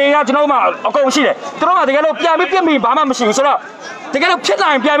ရေရကျွန်တော်မှအကုန်ရှိတယ်သူတို့မှတကယ်လို့ပြန်ပြီးပြစ်မိဘာမှမရှိဘူးဆိုတော့တကယ်လို့ဖြစ်လာ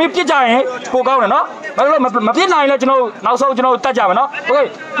ရင်ပြန်ပြီးပြစ်ကြရင်ပိုကောင်းတယ်เนาะဘာလို့မပြစ်နိုင်လဲကျွန်တော်နောက်ဆုံးကျွန်တော်တတ်ကြမယ်เนาะโอเค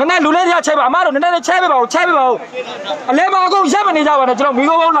နည်းနည်းလူလေးတွေကချဲပါအမတို့နည်းနည်းလေးချဲပေးပါဦးအလဲမအကုန်ရပ်မနေကြပါနဲ့ကျွန်တော်မိ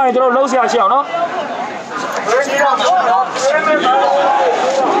ကောဘုံလာရင်ကျွန်တော်လုံးဆရာရှိအောင်เนาะ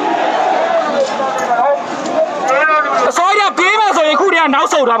所以ပေးမယ်ဆိုရင်ခုတည်းကနောက်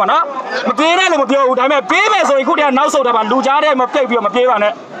ဆုတ်တာပါနော်မပေးနဲ့လို့မပြောဘူးဒါပေမဲ့ပေးမယ်ဆိုရင်ခုတည်းကနောက်ဆုတ်တာပါလူကြားတဲ့မပြိတ်ပြီးတော့မပြေးပါ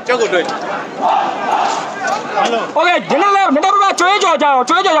နဲ့ကြောက်ကိုတွေ့โอเคဒီနေ့လည်းနည်းနည်းပါကျွေးကြော်ကြအောင်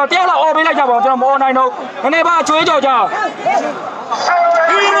တယောက်လောက်អော်ပေးလိုက်ကြပါဦးကျွန်တော်မអော်နိုင်တော့နည်းနည်းပါကျွေးကြော်ကြအောင်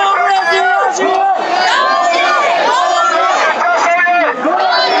ဒီလိုပဲရှိ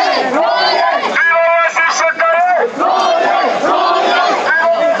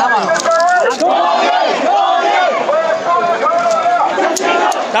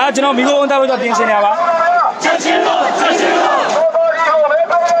ဒါကျွန်တော်မိခိုးအောင်တောက်ပြီးတော့ပြင်ဆင်နေပါချက်ချင်းတော့ကျေးဇူး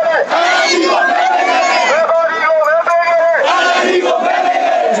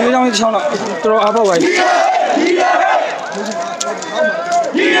ကြောင်းချောင်းတော့တော်အားပေါက်ပါပြီ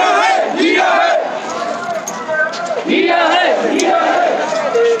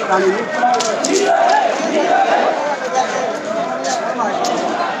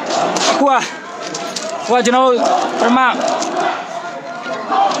ဟိုကျွန်တော်ပထမ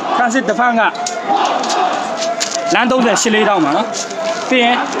ခန်းစစ်တဖန်ကလမ်း38တောင်းပါနော်ပြီးရ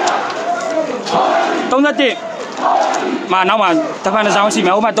င်31မှာနောက်မှာတဖန်တစ်စောင်းရှိမ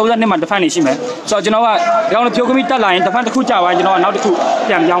ယ်ဟိုမှာ32မှာတဖန်နေရှိမယ်ဆိုတော့ကျွန်တော်ကဒီကောင်ဖြိုးကမိတက်လာရင်တဖန်တစ်ခုကြာသွားကျွန်တော်ကနောက်တစ်ခု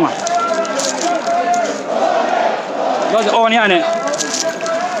ပြန်ပြောင်းပါတော့အော်နေရနဲ့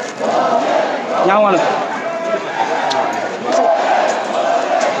ညောင်းသွားလို့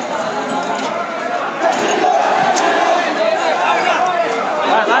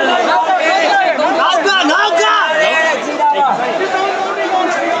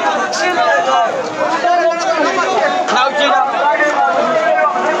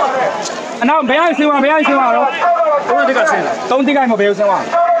နောက်ဘယ်အောင်ဆင်းသွားတော့3တစ်ကဆင်းလာ3တစ်ကမဘယ်ကိုဆင်းသွား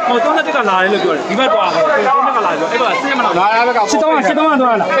ဟို3တစ်ကလာတယ်လို့ပြောတယ်ဒီဘက်သွားတယ်3တစ်ကလာတယ်အဲ့တော့ဆင်းမတော့လာရဘက်က8တောင်း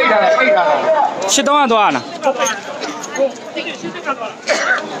သွားလားပိတ်ထား8တောင်းသွားလားဟ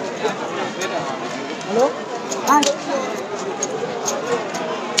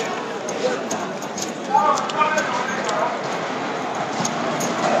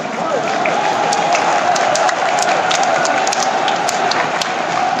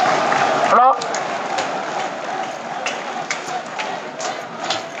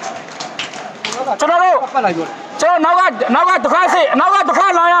ယ်လိုပတ်လိုက်ပြောကျွန်တော်နောက်ကတစ်ခါစစ်နောက်ကတစ်ခါ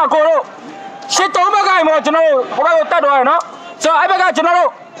လာရကိုတို့ရှစ်တုံးဘက်ကမှကျွန်တော်ဟိုဘက်ကိုတတ်သွားရနော်ဆိုတော့အဲ့ဘက်ကကျွန်တော်တို့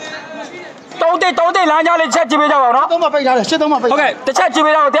3တိတ်လမ်းကြားလေးချက်ကြည့်ပေးကြပါဦးနော်3မပိတ်ထားတယ်ရှစ်တုံးမပိတ်ဟုတ်ကဲ့တစ်ချက်ကြည့်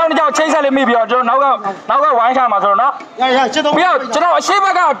ပေးတော့တယောက်တစ်ယောက်ချိတ်ဆက်လေးမိပြီးတော့ကျွန်တော်နောက်ကဝိုင်းထားမှာဆိုတော့နော်ရရှစ်တုံးပြီးတော့ကျွန်တော်အရှိဘ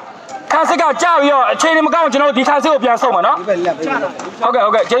က်ကခန်းစစ်ကကြာပြီးတော့အချိန်မကောင်းကျွန်တော်ဒီခန်းစစ်ကိုပြန်ဆုတ်မှာနော်ဟု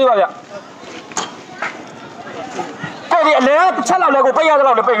တ်ကဲ့ကျေးဇူးပါဗျအဲ့ဒီအလဲချက်လောက်လဲကိုပိတ်ရတဲ့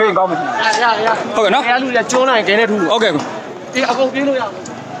လောက်လဲပိတ်ရရင်ကောင်းမယ်ရဟုတ်ကဲ့နော်အဲ့လူကကျုံးနိုင်ခဲနဲ့ထူဟုတ်ကဲ့ဒီအကုန်ပြင်းလို့ရအောင်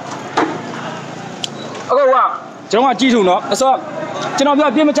အခုကကျွန်တော်ကကြည့်ထုံတော့အစောကျွန်တော်ပြော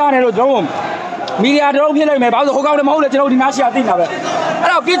ပြင်းမချနဲ့လို့ကျွန်တော်မီဒီယာတလုံးဖြစ်လိုက်မယ်ဘာလို့ဟိုကောင်လည်းမဟုတ်လေကျွန်တော်ဒီနားရှိရသိနေတာပဲအဲ့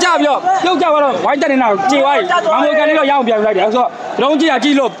တော့ပြစ်ကြပြီးတော့ပြုတ်ကြတော့ဝိုင်းတက်နေတာကြေသွားပြီမမွေကန်လေးတော့ရအောင်ပြန်လိုက်တယ်အဲ့ဆိုကျွန်တော်ကြည့်ရကြ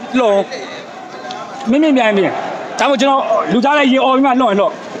ည့်လို့မြင့်မြန်ဒါမှမဟုတ်ကျွန်တော်လူကြားလိုက်ရေអော်ပြီးမှလွှင့်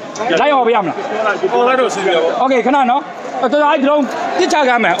လိုက်အောင်ပေးရမလားဟိုလိုက်တော့စီးပြပါโอเคခဏနော်တော်တော်အဲ့ဒီတော့ပြစ်ချက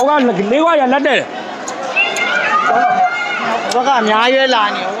မ်းမယ်ဟိုကလေးဝါရလက်တဲ့ဘက်ကအများရွဲလာ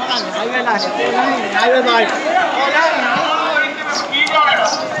နေအများရွဲသွား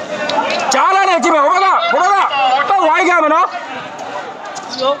ကြားလာနေကြည့်မယ်ဟိုဘက်ကတော့ဝိုင်းကြမယ်နော်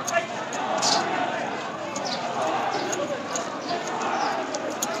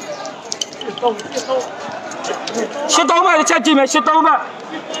 83ပဲတစ်ချက်ကြည့်မယ်83ပဲ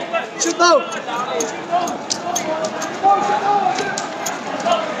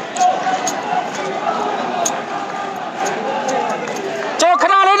ခ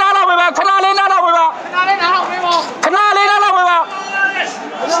ဏလေးနားတော့ဝေးပါခဏလေးနားတော့ဝေးပါခဏလေး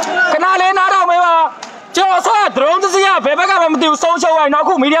နားတော့ဝေးပါကျွန်တော်ဆောဒရုန်းတစ်စီးကဘယ်ဘက်ကမှမသိဘူးဆုံးရှုံးလိုက်နောက်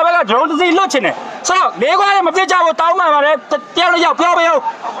ခုမီဒီယာဘက်ကဒရုန်းတစ်စီးလွတ်ချင်တယ်ဆိုတော့လေးခွားနဲ့မပြစ်ကြဘူးတောင်းပန်ပါတယ်တယောက်တစ်ယောက်ပြောပေးအောင်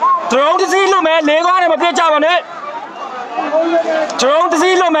ဒရုန်းတစ်စီးလွတ်မယ်လေးခွားနဲ့မပြစ်ကြပါနဲ့ဒရုန်းတစ်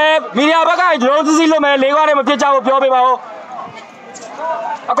စီးလွတ်မယ်မီဒီယာဘက်ကဒရုန်းတစ်စီးလွတ်မယ်လေးခွားနဲ့မပြစ်ကြဘူးပြောပေးပါဦး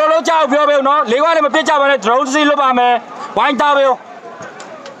အကုန်လုံးကြောက်ပြောပေးဦးနော်လေးခွားနဲ့မပြစ်ကြပါနဲ့ဒရုန်းတစ်စီးလွတ်ပါမယ်ဝိုင်းတာပေးဦး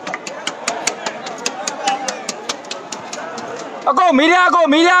အကိုမီဒီယာ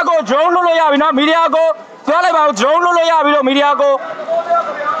ကို drone လွတ်လို့ရပြီနော်မီဒီယာကိုပြောလိုက်ပါဦး drone လွတ်လို့ရပြီတော့မီဒီယာကို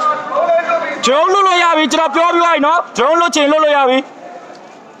drone လွတ်လို့ရပြီကျွန်တော်ပြောပြလိုက်နော် drone လွတ်ချင်လွတ်လို့ရပြီ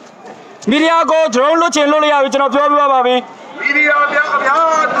မီဒီယာကို drone လွတ်ချင်လွတ်လို့ရပြီကျွန်တော်ပြောပြပါပြီမီဒီယာဗျာ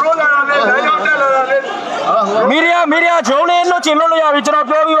drone လာတာလေလမ်းကြောင်းတက်လာတာလေမီဒီယာ drone လေးလွတ်ချင်လွတ်လို့ရပြီကျွန်တော်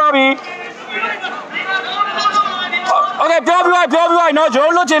ပြောပြပါပြီโอเคပြောပြလိုက်နော်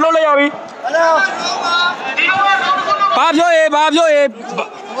drone လွတ်ချင်လွတ်လို့ရပြီဘာပြောရေးဘာပြောရေး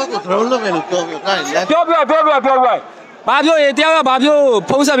drone လုပ်မယ်လို့ပြောပြတာလေပြောပြဘာပြောရေးတရားကဘာပြော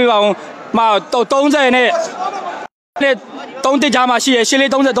ဖုံးဆက်ပေးပါဦးမ30နဲ့3တစ်ကြားမှာရှိရရှင်းလေး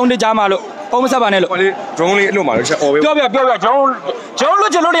33တစ်ကြားမှာလို့ဖုံးမဆက်ပါနဲ့လို့ drone လေးအလွတ်မှာလို့ချက်អော်ပဲပြော drone လွ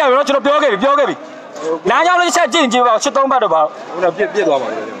တ်ချင်လွတ်ရပြီနော်ကျွန်တော်ပြောခဲ့ပြီလမ်းကြောင်းလေးချက်ကြည့်ပါ83ဘတ်တော့ပါဟိုတော့ပြစ်သွားပါ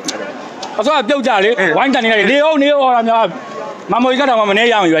လေအစောကပြုတ်ကြလေဝိုင်းတန်နေတယ်နေအောင်ဟောတာများမမော်ကြီးကတော့မနေ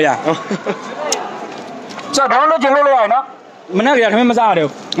ရအောင်ရွရဆက်တော့လွတ်ချင်လွတ်ရရနော်မနေ့ကထမင်းမစားရတယ်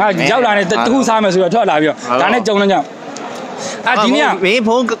ငါရောက်လာနေတခုစားမယ်ဆိုတော့ထွက်လာပြီးတော့ဒါနဲ့ကြုံတော့ကြောင့်ဒီနေ့မင်း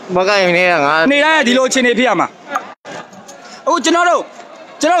ဖုန်းဘက်ကရင်နေတာငါနေတိုင်းဒီလိုအချိန်နေဖြစ်ရမှာအခုကျွန်တော်တို့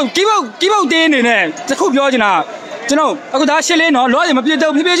ကီးပုတ်တင်းနေနဲ့တခုပြောချင်တာကျွန်တော်အခုဒါရှင်းလေးနော်လောရမပြေ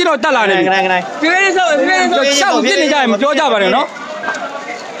တော့ဖြည်းဖြည်းချင်းတော့တက်လာနေပြီဖြည်းဖြည်းရှောက်ပြစ်နေကြရင်မပြောကြပါနဲ့နော်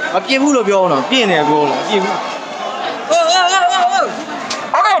မပြင်းဘူးလို့ပြောတော့ပြင်းနေပြောလို့ပြင်းဘူး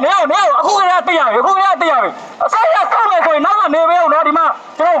โอเคနေအောင်အခုကတည်းကသိရပြီအစားရဆောက်မယ်ဆိုရင်နောက်ကနေပဲအောင်နော်ဒီမှာ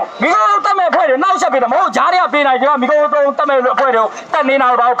ကျွန်တော်မိကောတက်မဲ့ဖွဲ့တွေနောက်ဆက်ပေးတယ်မဟုတ်ဂျားတွေကပေးနိုင်ကျွန်တော်မိကောတက်မဲ့ဖွဲ့တွေကိုတက်နေတာ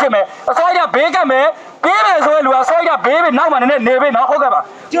တော့ဖြစ်မယ်အစားရဘေးကမယ်ပေးမယ်ဆိုရင်လူကအစားရဘေးပဲနောက်မှနည်းနည်းနေပဲနော်ဟုတ်ကဲ့ပါ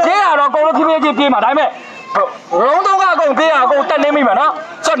ပြေးတာတော့အကုန်လုံးဖြည်းဖြည်းချင်းပြေးမှာဒါပေမဲ့ရုံးတော့ကအကုန်ပြေးရအကုန်တက်နေမိမှာနော်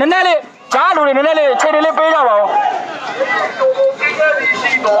ဆိုတော့နည်းနည်းလေးဂျားလူတွေနည်းနည်းလေးခြေတွေလေးပေးကြပါဦး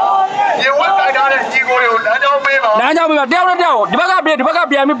ရေဝတ်တိုက်ထားတဲ့ကြီးကိုတွေကိုလမ်းကြောင်းပေးပါတယောက်ဒီဘက်က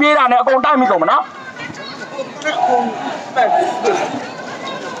ပြန်ပြီးပြေးတာနဲ့အကုန်တိုက်မိကုန်မနော်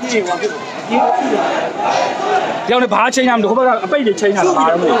တယောက်နဲ့ဘာချိန်ရမလို့ဟိုဘက်ကအပိတ်တွေချိန်တာလားမ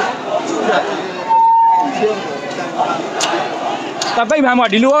သိဘူးပိတ်ဖမ်းမှာ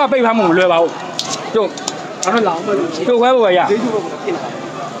ဒီလိုကပိတ်ဖမ်းမှုမလွယ်ပါဘူးတို့အဲ့တော့လောင်းတို့ဝဲပေါ်ရ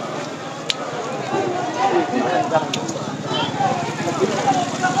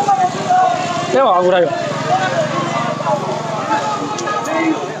တဲ့ပါဘူးလားဒီ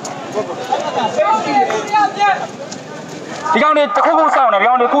ကောင်တွေတခုခုစောင့်နေဒီ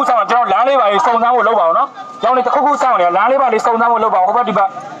ကောင်တွေခုစောင့်ကျွန်တော်လမ်းလေးပါလေးစုံစမ်းဖို့လုပ်ပါအောင်နော်ဒီကောင်တွေတခုခုစောင့်နေလမ်းလေးပါလေးစုံစမ်းဖို့လုပ်ပါအောင်ဟိုဘက်ဒီဘက်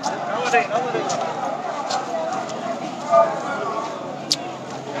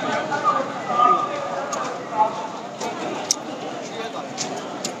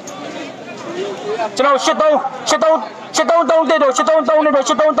ကျွန်တော်83တက်တော့83နဲ့တော့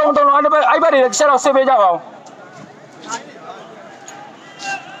83အဲ့ဘက်တွေဆက်တော့ဆေးပေးကြပါဦး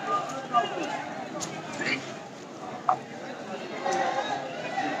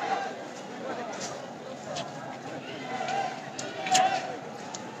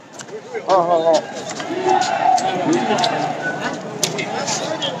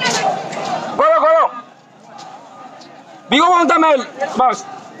ဟုတ်ဘောဘီကောင်းတမဲဘတ်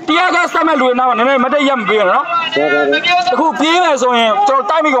တရားကစမဲ့လူတွေနောက်နည်းနည်းမတိတ်ရမပေးရနော်အခုပြေးမယ်ဆိုရင်ကျွန်တော်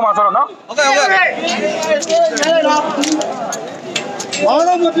တိုက်မိကုန်မှာဆိုတော့နော်ဟုတ်ကဲ့ဘာ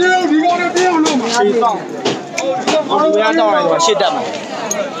လို့မပြေဘူးဒီကောင်တွေပြေအောင်လို့မရှင်းတော့ဒီမရတော့ရင်တော့ရှစ်တက်မှာ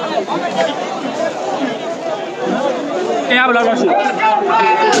တရားဘယ်လောက်ရှိ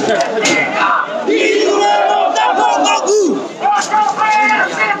ဒီလူတွေကိုတတ်ဖို့မဟုတ်ဘူး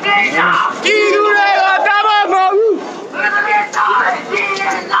ဒီလူတွေကိုတတ်ဖို့မဟုတ်ဘူး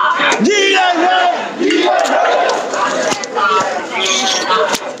ဒီလို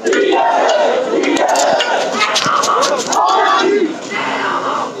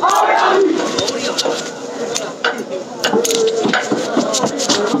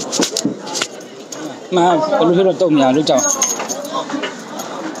มาဘယ်လိုဖြစ်တော့တုံများလို့ကြောက်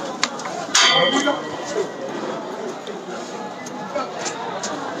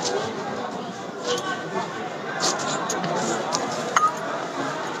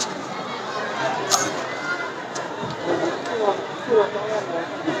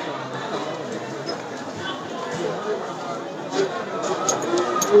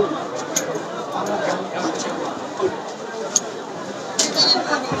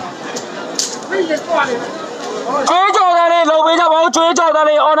追ကြောသားလေးလုံပေးကြပါဦး追ကြောသား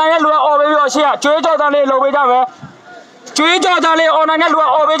လေး online ရဲ့လူကអော်ပေးပြီးတော့ရှေ့က追ကြောသားလေးလုံပေးကြမယ်追ကြောသားလေး online ရဲ့လူက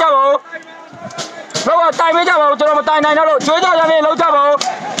អော်ပေးကြပါဦးတော့တိုင်ပေးကြပါဦးကျွန်တော်မတိုင်နိုင်တော့လို့追ကြောသားလေးလုံကြပါဦး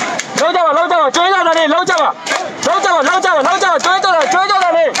လုံကြပါ追ကြောသားလေးလုံကြပါ追ကြော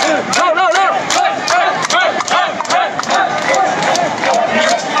သားလေးလုံလုံ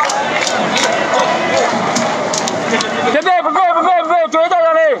ပြပြပြပြ追ကြော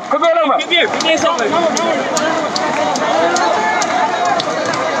သားလေးပြပြလုံးမပြဆုံးမယ်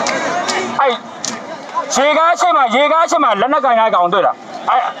ရေကားချက်မှာလက်နက်ကင်ရကောင်တွေ့လား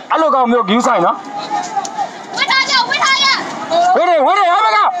အဲ့လိုကောင်မျိုးဂင်းဆိုင်နော်ဝေးထားရဝေး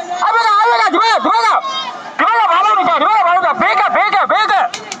အမကဒီဘက်ကဘာလုပ်နေကြဘေးက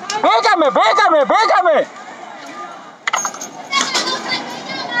မယ်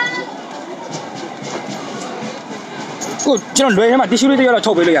ကိုကျွန်တော်လွယ်ထဲမှာတီရှူလေးတရောတော့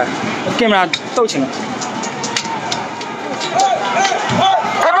ချုပ်ပေးလို့ရတယ်ကင်မရာတုတ်ချင်တယ်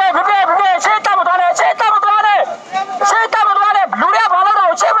ရှေ့တက်မသွားနဲ့လူတွေကဘာလို့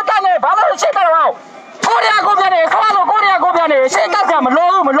တော့ရှေ့မတက်နဲ့ဘာလို့ရှေ့တက်တော့ကိုရီးယားကိုပြန်နေခေါ်လို့ကိုရီးယားကိုပြန်နေရှေ့တက်ကြမ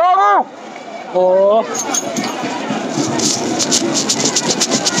လို့ဘူးဟော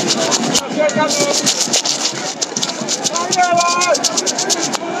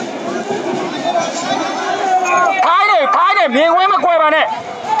ခိုင်းနေမြင်ဝင်းမကွယ်ပါနဲ့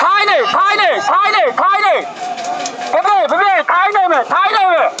ခိုင်းနေပြပြခိုင်းနေမယ်ခိုင်းနေ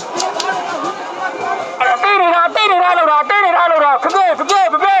မယ်တိနေတာလို့ပြပြ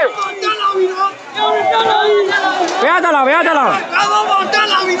ဘယ်တက်လာကားပေါ်တက်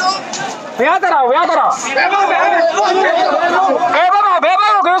လာပြီတော့ဘယ်တက်လာဘယ်ဘ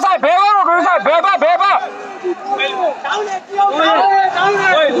က်ကိုကိစ္စဘယ်ဘက်တောင်းနေပြောတ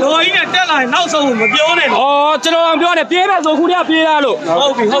ယ်လော်ကြီးနဲ့တက်လာရင်နောက်ဆုံးမပြောနဲ့နော်ကျွန်တော်ပြောတယ်ပြေးပဲဆိုခုတည်းပြေးရလို့ဟု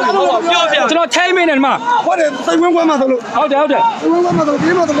တ်ပြီပြောကျွန်တော်ထိမ့်မင်းနေဒီမှာဟုတ်တယ်စိတ်ဝင်းကွမ်းမှာဆိုလို့ဟုတ်တယ်စိတ်ဝင်းကွမ်းမှာဆို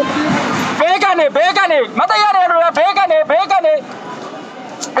ပြေးမှာဆိုလို့ဘေးကနေမတရားတယ်လို့ဘေးကနေ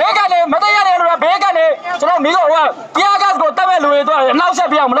မတရားတယ်လို့ဘေးကနေကျွန်တော်မိတော့ဟိုပြားကတ်ကိုတက်မဲ့လူတွေတော့အနောက်ဆက်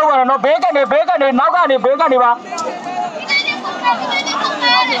ပြအောင်မလုပ်ရတော့ဘေးကနေနောက်ကနေဘေးကနေပါ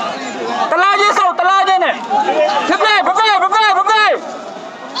တလားချင်းနဲ့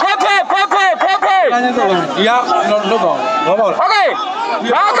ဖဲဖဲလမ်းဒီကလုတ်ပါဘောပါโอเค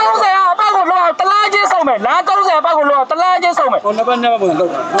လမ်း30အပေါက်ကိုလောတလားချင်းဆုံးမယ်လမ်း30အပေါက်ကိုလောတလားချင်းဆုံးမယ်ဟိုနှစ်ဖက်ညပုံလုတ်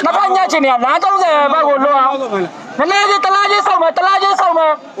နှစ်ဖက်ညချင်းနေလမ်း30အပေါက်ကိုလောနည်းနည်းချင်းတလားချင်းဆုံးမယ်ဟို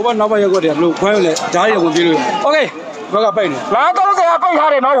ဘက်နောက်ဘက်ရက်ွက်တယ်လို့ခွဲလဲဓာတ်ရဝင်ပြေးလို့โอเคဘက်ကပိတ်နေလမ်း30ကပိတ်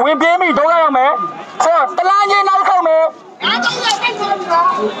ထားတယ်နော်ဝင်ပြေးမိဒုံးရအောင်မယ်ဆိုတော့တလားချင်းနောက်ဆုံးမယ်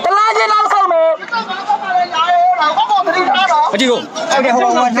တလားချင်းနောက်ဆုံးမယ်အကြည့်ကို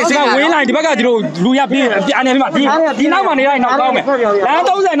ဝေးလိုက်ဒီဘက်ကဒီလိုလူရပြေးပြအနေပြီးမှဒီနောက်မှနေလိုက်နောက်ကောင်းမယ်လမ်း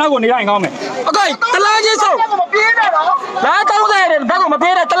30နောက်ကိုနေလိုက်ကောင်းမယ်โอเคတလားချင်းဆုံးမပြေးနဲ့တော့လမ်း30တဲ့ဘက်ကမ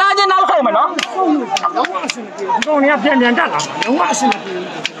ပြေးတဲ့တလားချင်းနောက်ဆုံးမယ်နော်လုံးဝအဆင်မပြေဘူးကောင်းနေကပြန်တက်လာလုံးဝအဆင်မပြေ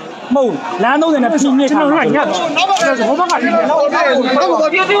ဘူးမဟုတ်လမ်း30နဲ့ပြင်နေကျွန်တော်ကညက်ဟိုဘက်ကလည်းနော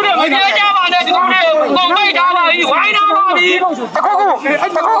က်ပြေးသေးတယ်မပြေးကြပါနဲ့ဒီလိုနဲ့ကုန်ပိတ်ထားပါပြီဝိုင်းထားပါပြီတခု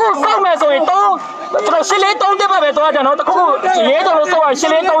စောက်မယ်ဆိုရင်တော့ကျွန်တော်ရှင်းလေး3တက်ပဲတော့ကျွန်တော်တခုရဲတော်လို့စောက်ရရှ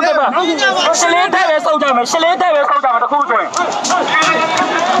င်းလေး3တက်ပဲရှင်းလေးတက်ပဲစောက်ကြမယ်ရှင်းလေးတက်ပဲစောက်ကြမယ်တခုဆိုရင်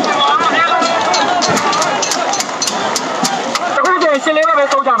ရှင်းလေးပဲ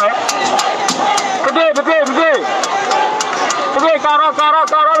စောက်ကြမယ်ပြကာ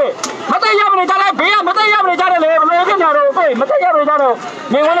ရောပဲမတည့်ရမနေကြလဲဘေးကမတည့်ရမနေကြတယ်လေဘယ်လိုဖြစ်နေတော့ဖေးမတည့်ရမနေကြတော့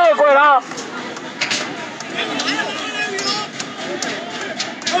မြင်ဝင်လေးကိုယ်လား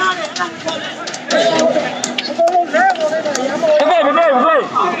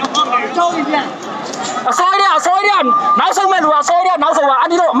အစိုးရနောက်ဆုံးမဲ့လူအစိုးရနောက်ဆုံးပါအန်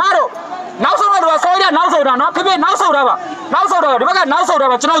ဒီတို့အမတို့နောက်ဆုံးမဲ့လူအစိုးရနောက်ဆုံးတာနော်ဖေးနောက်ဆုံးတာပါနောက်ဆုံးတော့ဒီဘက်ကနောက်ဆုံးတော့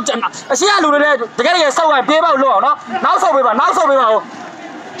ကျွန်တော်အရှိရလူတွေလည်းတကယ်တကယ်စောက်ရပြေးပေါက်လို့အောင်နော်နောက်ဆုံးပေးပါဦး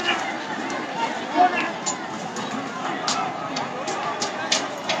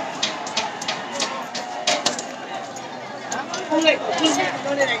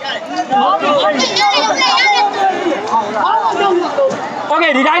โอเค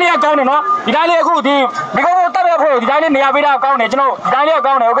ဒီတိုင်းလေးကကောင်းတယ်နော်ဒီတိုင်းလေးအခုဒီကောတက်ရဖို့ဒီတိုင်းလေးနေရာပေးတာကောင်းတယ်ကျွန်တော်ဒီတိုင်းလေးက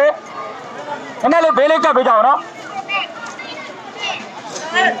ကောင်းတယ်โอเคနည်းနည်းလေးဘေးလေးကပ်ပေးကြအောင်နော်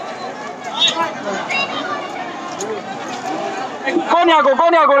ကိုညာ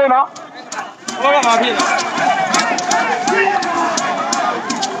ကိုလေးနော်ဘောကမှာဖြစ်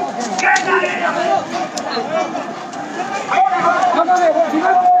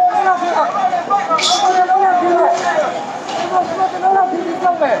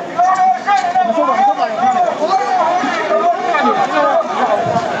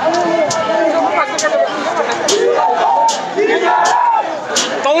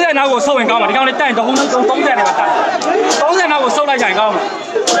ဆုပ်ဝင်ကောင်းမှာဒီကောင်လေးတိုင်တော့30နဲ့ပဲတိုင်30နောက်ကိုဆုပ်လိုက်ကြရင်ကောင်းမှာ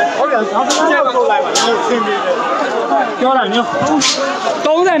ဟုတ်တယ်နောက်တစ်ချက်ဆုပ်လိုက်ပါလို့ဆင်းပြေတယ်ပြောတာမျိုး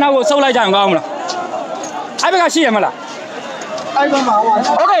30နောက်ကိုဆုပ်လိုက်ကြရင်ကောင်းမလားအဲ့ဘက်ကရှိရမလားအဲ့ဘက်မှာ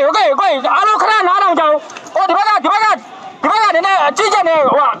โอเคအားလုံးခဏနားထောင်ကြအောင်ဟိုဒီဘက်ကနည်းနည်းအကြည့်ချက်နဲ့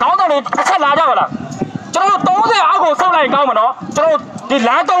ဟိုခေါင်းဆောင်တွေတစ်ချက်လာကြပါလားကျွန်တော်တို့30အောက်ကိုဆုပ်လိုက်ကောင်းမှာနော်ကျွန်တော်ဒီလ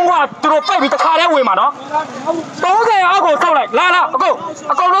မ်း3ကသူတို့ပိတ်ပြီးတစ်ခါတည်းဝင်မှာနော်30အောက်ကိုဆုပ်လိုက်လာအ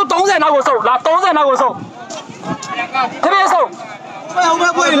ကုန်လုံး30နောက်ကိုဆုပ်လာ30နောက်ကိုဆုပ်ခဏဆုပ်ဟိုဘ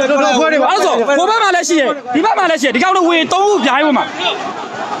က်ခွေးလေတော့ခွေးတွေပါအဲ့ဆိုဟိုဘက်မှာလည်းရှိရဒီဘက်မှာလည်းရှိရဒီကောင်တို့ဝင်3ခုပြိုင်ဝင်မှာ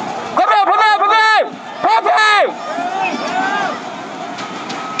ဖေ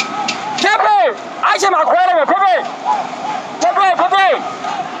ဖေအဲ့ချက်မှာခွဲလိုက်မယ်ဖေဖေ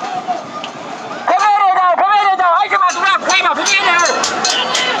တော့အဲ့ချက်မှာသူကခွဲမှာဖေဖေနေ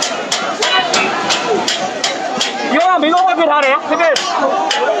ရောမင်းတို့ပြထားတယ်ဖေဖေ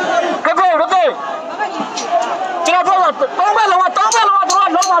ကျွန်တော်တို့3ဘက်လုံးကတို့ကလုံး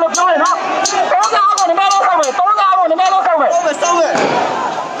ပါလို့ပြောတယ်နော်30အောက်ကိုနည်းနည်းလောက်ဆောက်မယ်30အောက်ကိုနည်းနည်းလောက်ဆောက်မယ်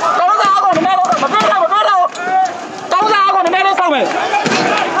30အောက်ကိုနည်းနည်းလောက်ဆောက်မပြေတော့30အောက်ကိုနည်းနည်းလောက်ဆောက်မယ်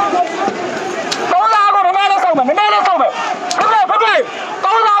နည်းနည်းလောက်ဆောက်မယ်ဖေဖေ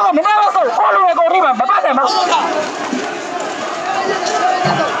30အောက်ကိုနည်းနည်းလောက်ဆောက်ခေါ်လို့ကိုထိမှာမပတ်တယ်မ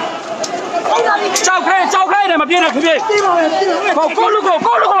ကြောက်ခဲတယ်မပြေနဲ့ဖေဖေကိုလူကို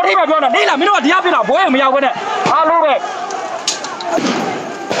ထိမှာပြောတာနေလားမင်းတို့ကဒီအပြစ်တော့ဘွဲမရောက်ဘူးနဲ့အားလို့ပဲ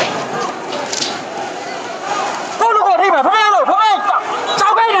ကိုလူကိုထိမှာဖေဖေကြော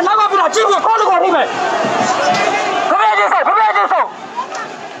က်ခဲတယ်နောက်ကပြတာကြည့်ပြီးကိုလူကိုထိမယ်ဖေဖေကျဆောက်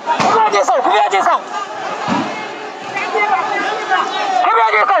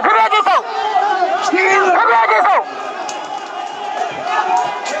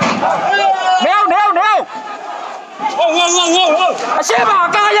အရှိမ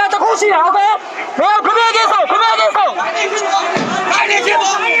ကာရတခုရှိတာဟုတ်ကဲ့ဖေဖေကြီးဆောက်အဲ့ဒီကျပါ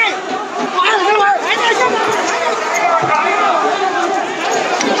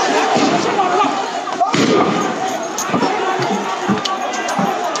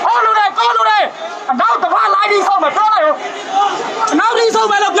နောက်တစ်ခါလိုက်ပြီးဆောက်မယ်ပြောလိုက်ရောနောက်ပြီးဆောက်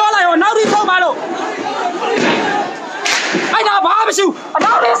မယ်လို့ပြောလိုက်ရောနောက်ပြီးဆောက်ပါလို့အဲ့ဒါဘာမှမရှိဘူး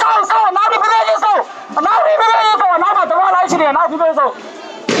နောက်ပြီးဆောက်နောက်ပြီးဖေဖေကြီးဆောက်နောက်ပြီးဖေဖေကြီးဆောက်နောက်မှာတစ်ခါလိုက်ရှိတယ်နောက်ဖေဖေဆောက်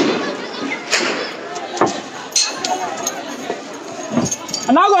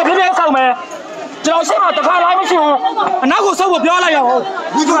အနောက်ကဖေဖေဆောက်မယ်ကျွန်တော်ရှင်းမှာတစ်ခါလိုက်မရှိဘူးအနောက်ကိုဆောက်ဖို့ပြောလိုက်ရော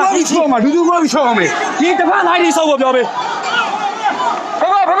လူသူကပြီးဆောက်မှာလူသူကပြီးဆောက်အောင်မယ်ဒီတစ်ခါလိုက်ပြီးဆောက်ဖို့ပြောပေးဖေ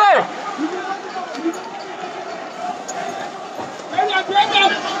ဖေ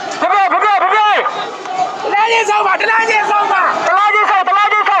တလားချင်းဆောက်ပါတလားချင်းဆောက်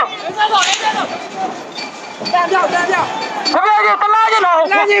ပြန်ဖေဖေကြီးတလားချင်းတော့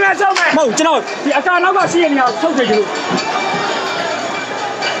တလားချင်းပဲဆောက်မယ်မဟုတ်ကျွန်တော်ဒီအကာနောက်ကရှိရနေအောင်ဆောက်ကြည့်လို့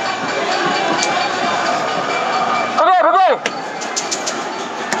ဖေ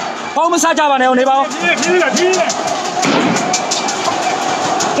ဘောင်းမစားကြပါနဲ့ဦးနေပါဦးဖေဖေ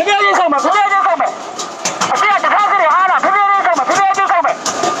ကြီးဆောက်မယ်အရှိကတခါစီအားလားဖေဖေကြီးဆောက်မယ်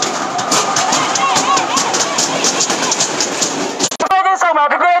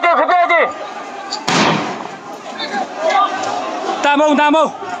တမုံ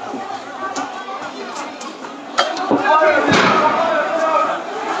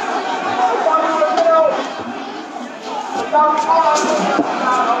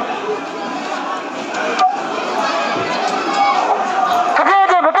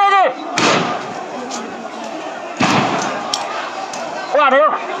ဟွာနေ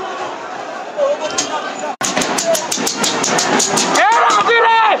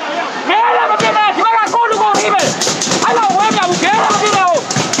မပြေနဲ့ဒီဘက်ကကိုလူကိုထိမယ်အဲ့တော့ဝဲပြဘူးခဲမပြေနဲ့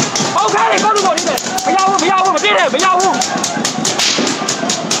ဟုတ်ခါလေကိုလူကိုထိမယ်မရဘူးမပြေနဲ့မရဘူး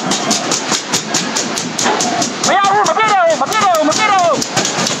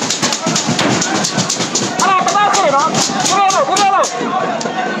အဲ့ဒါတမခေနော်ဘုရားလို့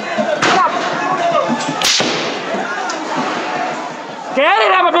ခဲ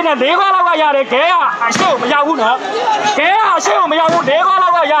ရမပြေနဲ့၄ခွာလောက်ကရတယ်ခဲကအရှိကိုမရဘူးနော်ခဲကအရှိကိုမရဘူး၄ခွာလော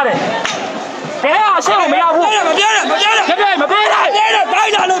က်ကရတယ်ခဲကအရှိကိုမရဘူးမပြေနဲ့တို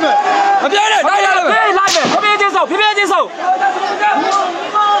င်းလာလို့မယ်မပြေနဲ့တိုင်းလာလို့မယ်လိုက်မယ်ဖေဖေချင်းဆောက်မပြေ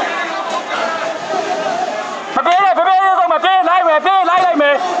နဲ့ဖေဖေချင်းဆောက်မပြေလိုက်မယ်ပြေး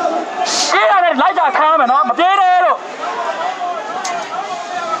ရတယ်လိုက်တာခံရမယ်နော်မပြေနဲ့လို့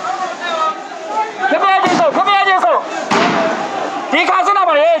ဖေဖေချင်းဆောက်ဒီခါစနာ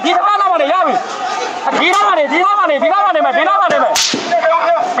ပါလေဒီတစ်ခါနာပါလေရပြီ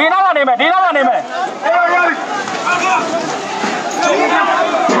ဒီနာပါနေမယ်ဒီနာပါနေမ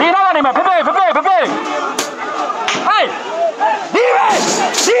ယ်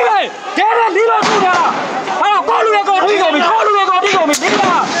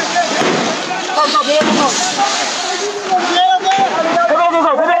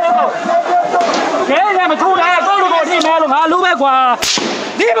qua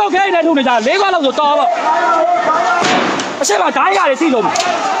đi vào cái này luôn này lấy qua lâu rồi to mà xem mà trái ra để xin dùng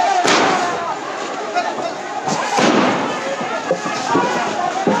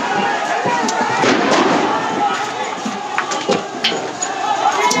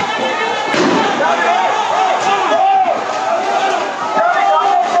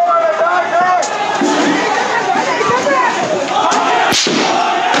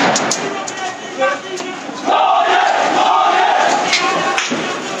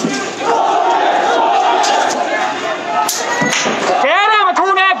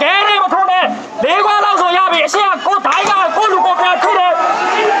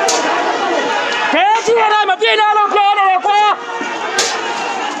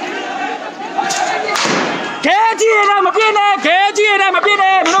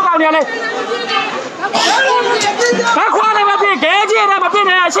các khoa này mà bị ghé gì này mà bị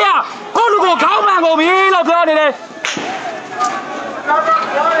này xe có lúc có cáo mà ngồi bị lâu chưa này đây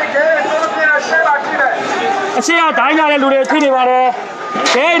xe đánh ra đây lùi đây đi vào đây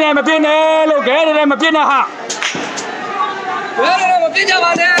ghé này mà bị này lúc ghé này mà bị này hả ghé này mà bị sao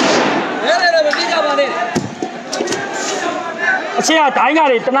vậy ghé này mà bị sao vậy xe đánh ra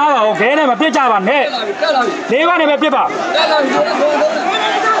đây tao nói ghé này mà biết sao vậy nè lấy qua này mà biết bảo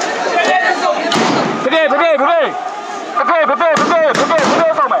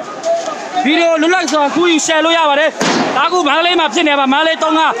video lúc này sao cúi xe lôi vào đây ta cũng mang lấy mà trên này mà mang lấy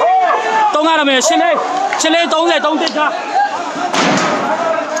tông à là mình xin lên tông này tông tiếp ra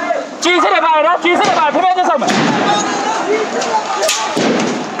chỉ sẽ để bài đó chỉ sẽ để bài phía bên cho xong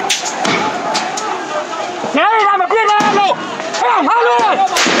cái này mà biết này luôn không hả luôn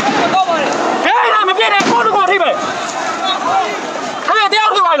cái này mà biết này có được đi vậy cái này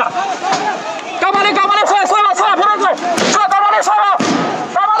đeo như vậy là cao mà lên xoay phía bên xoay cao mà lên xoay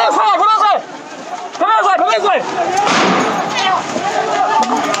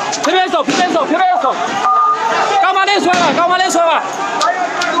phía bên xoay cao mà lên xoay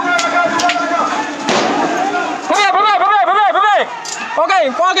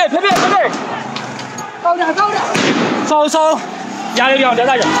vào ok phía bên sâu ra đi đường để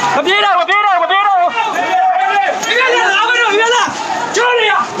ra mà biết đâu chưa đi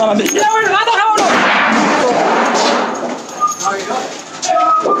à mà biết đâu nó tao không được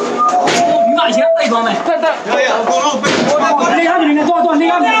ngại chết tay vào mày đi ra đi qua đi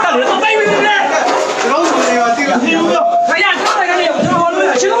ra ta để bay đi nè cái nhà có cái này cho nó luôn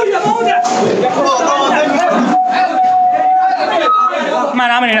chứ không được không được mà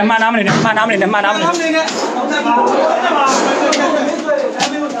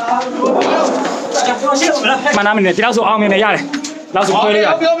nam này thì lao số ao này ra này lao số quê đi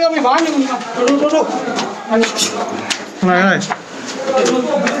à này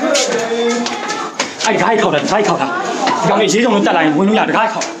anh cái khẩu thật cái này chỉ dùng nó lại muốn nó nhặt được hai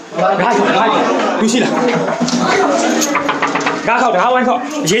khẩu cứ xin là cá khẩu được anh khẩu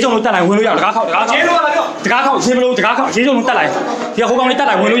chỉ dùng nó lại muốn nó nhặt được cá khẩu chỉ luôn cá khẩu chỉ dùng nó lại thì không đi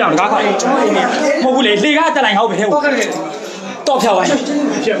lại muốn nó nhặt được cá khẩu một cái lấy cá ta lại hậu về theo to theo vậy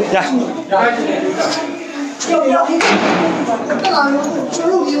dạ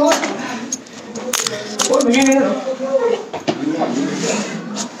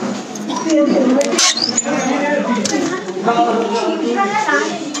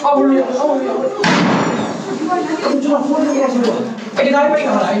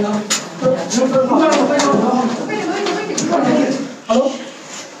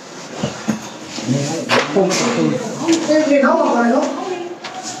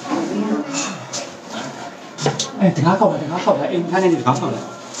Đừng khá khẩu là em thay nên đừng khá khẩu là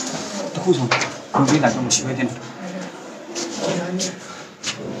tôi không dùng không biết là trong một chuyện thế này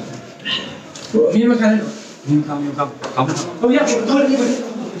miếng cái miếng không tôi nhắc tôi đi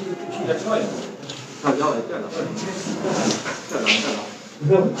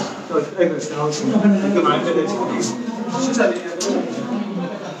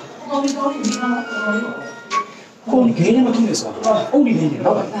ông ghế này mà không được sao? Ông đi lên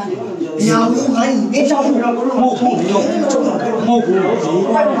đâu? Nhà ông này biết sao không? Mua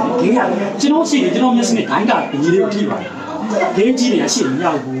ghế à? Chứ nó chỉ để cho nó nhận cái cả cái gì đều đi vào. Ghế chỉ để chỉ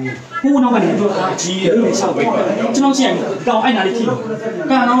nhau khu nó mà để cho chỉ để sao vậy? Chứ nó chỉ cao anh nào đi thì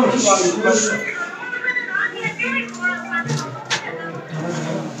cao nó.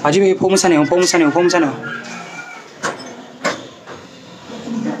 아침에 폼 사네요.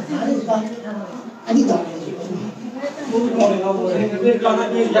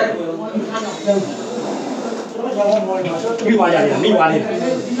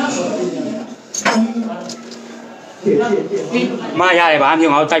 Ma ya ba am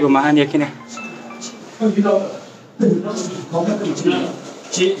yung tay của ma han kia này. အ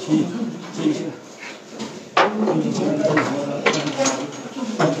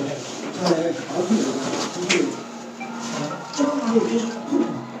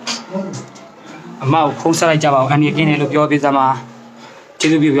မောက်ဖုံးဆက်လိုက်ကြပါဦးအနေကင်းတယ်လို့ပြောပြစမ်းပါ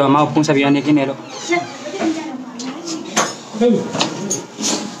ကျေးဇူးပြုပြီးအမောက်ဖုံးဆက်ပြီးအနေကင်းတယ်လို့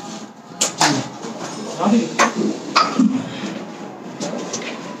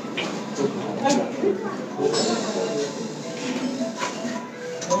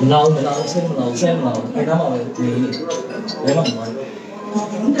老先老，哎，他妈的，来嘛嘛。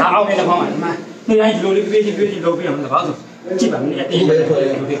ဒါအောင်နေတော့မှမှာနေတိုင်းဒီလိုလေးပြေးလို့ပြရမှာပါဆိုကြည့်ပါမင်းတေးတယ်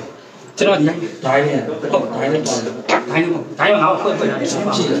ကျွန်တော်ဒီတိုင်းနဲ့ဟုတ်တိုင်းနဲ့ပါတယ်တိုင်းငါ့ကိုဖွင့်တာရှိ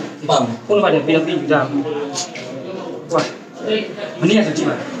ပါရှိတယ်ပါဘုန်းတော်ကပြန်ပြီးကြဟုတ်မနေ့ကကြည့်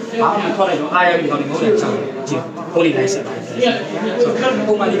ပါအားမထွက်လိုက်တော့အားရပြီးတော့ဒီမဟုတ်တဲ့ချောင်းကြည့်ဟိုလေးလိုက်ဆက်ပါတယ်ဆိုတော့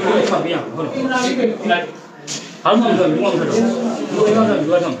ပုံမှန်ဒီလိုထွက်ပြရမှာဟုတ်တယ်အားလုံးကတော့ဘုံအောင်ထွက်တော့ဘုံအောင်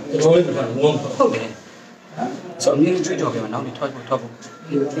ထွက်တော့ဟုတ်တယ်ဆိုအမြင်တွေ့တော့ပြန်နောက်နေ့ထွက်ဖို့သူ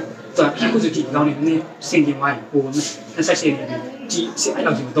ကအခုစကြည့်ကောင်းနေနေစင်ကြင်ဝိုင်းဟို28နေကြည့်စအဲ့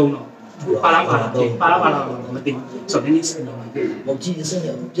လောက်ကြီးမသုံးတော့ပါလာမသိဆိုတော့နည်းနည်းစင်ကြင်ဝိုင်း我记得是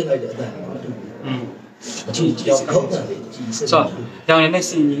进来的，记要扣的，ဆိုတော့ရောင်ရနဲ့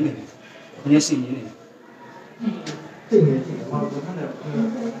စင်ကြီးနေနည်းစင်ကြီးနေ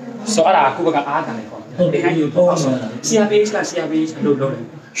ဆိုတော့အခုကအားတယ်ပေါ့ဒီဟန်ယူတော့ဆီယာဘေးကလို့လို့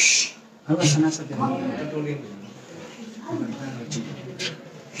ရှ်အဲ့ဒါဆန္ဒဆက်တယ်တော်လေး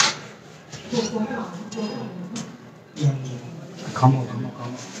ခေါင်း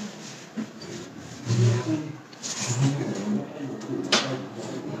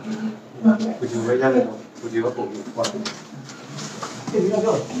不就为啥呢？不就要保护哇？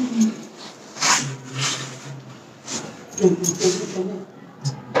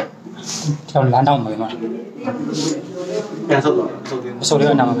跳蓝道没嘛？变瘦了，瘦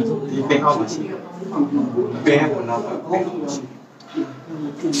的那么？你变好嘛些，变不那个变好些。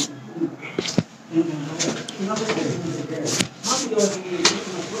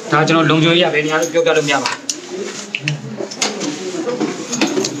ဒါကျွန်တော်လုံခြုံရေးရပဲနေရာလို့ပြောပြလို့မရပါ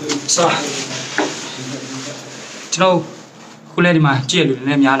ဆိုကျွန်တော်ခုလဲဒီမှာကြည့်ရလူတွေ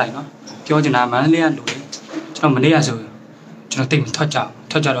လည်းများလိုက်နော်ပြောချင်တာမန္တလေးကလူတွေကျွန်တော်မနေ့ကဆိုကျွန်တော်တိတ်မထွက်ကြတော့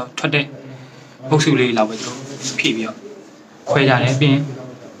ထွက်တဲ့ဘုတ်စုလေးလောက်ပဲကျွန်တော်ဖြည့်ပြီးတော့ခွဲကြတယ်ပြီးရင်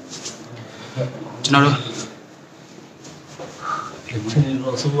ကျွန်တော်တို့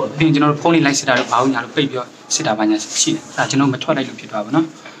ပြီးကျွန်တော်တို့ဖုန်းလေးလိုက်စစ်တာတော့ဘာလို့ညာလို့ပိတ်ပြီးတော့စစ်တာဘာညာရှိတယ်အဲကျွန်တော်မထွက်လိုက်လို့ဖြစ်သွားပါတော့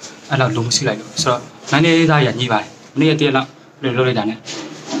အဲ့လောက်လုံးမရှိလိုက်လို့ဆိုတော့မန္တလေးသားရညှိပါတယ်မနေ့ကတည်းကလောက်လွတ်လိုက်တာနဲ့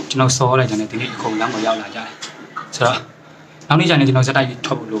ကျွန်တော်စောလိုက်တယ်နဲ့ဒီနေ့အကုန်လမ်းပေါ်ရောက်လာကြတယ်ဆိုတော့နောက်နေ့ကျရင်ကျွန်တော်စတိုက်ပြီး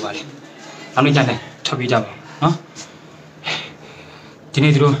ထွက်ဖို့လိုပါတယ်နောက်နေ့ကျရင်ထွက်ပြီးကြပါနော်ဒီ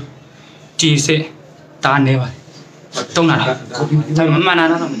နေ့သူတို့ကြည်စစ်တားနေပါတယ်တုံးလာတာဒါမမှန်တာ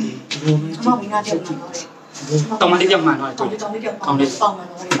တော့မသိဘူးကျွန်တော်ဝင်လာတယ်နော်တောင်မလေးပြောက်မှန်တော့တယ် တောင်းလေးပေါင်မှန်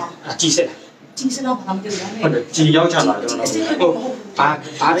တော့လား ကြည်စစ်ကြီးစတော့ဘာမှမသိဘူးလေ ဟုတ်တယ်ကြီးရောက်ချလာကျွန်တော်ဟုတ်ဘာ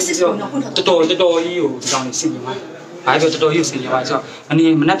ပဲပြောတော်ကြီးကိုဒီကောင်နေစင်ကြမှာဘာပြောတော်ကြီးစင်ကြပါဆိုတော့အန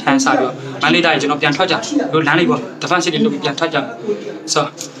ည်းမနှက်ဖြန်စားပြီးမန္တလေးတိုင်းကျွန်တော်ပြန်ထွက်ကြလို့လမ်းလေးပေါ့တဖန်စစ်တွေလုပ်ပြီးပြန်ထွက်ကြဆို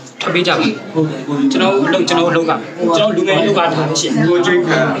ထွက်ပေးကြပါကျွန်တော်အလုပ်ကကျွန်တော်လူငယ်လောက်ကဒါပဲရှိတယ်ကိုကျွေး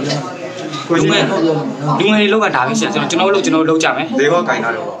ခံလူငယ်လောက်ကဒါပဲရှိတယ်ကျွန်တော်လုပ်ကြမယ်ဈေးဘောကင်တာ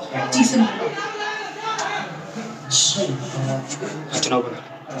တော့ကြီးစကျွန်တော်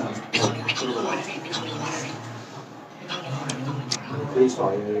可以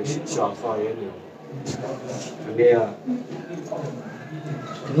耍爷，小耍爷你，这边啊，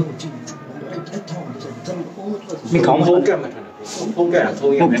没搞风干嘛？风干啊，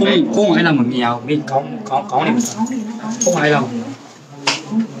抽烟。风喺度唔有，没講你唔風喺度。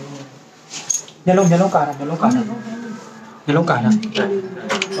မျက်လုံးကာတာဒီ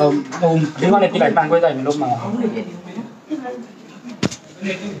မှာလည်းပြလိုက်ပန်ခွဲဆိုင်မျက်လုံးမှာ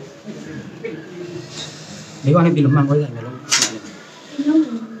ဒီမှာလည်းပြလို့မှန်ခွဲဆိုင်မျက်လုံး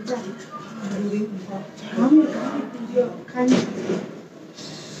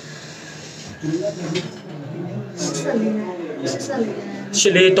ရှ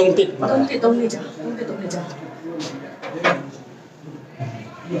စ်လေး3 1ပါ3 1 3 2ကြာ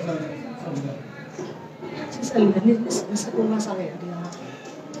ဆက်လေးနဲ့စကူမစားရတယ်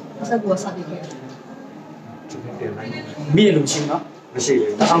စကူစားတယ်မိရလို့ချင်းနော်မရှိ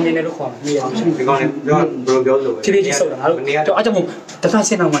ဘူးတောင်းနေတယ်လို့ခေါ်မိရလို့ချင်းဒီကောင်လည်းပြောလို့ပဲဖြည်းဖြည်းချင်းစုပ်တာငါတို့အဲ့ကြောင့်တဖန်စ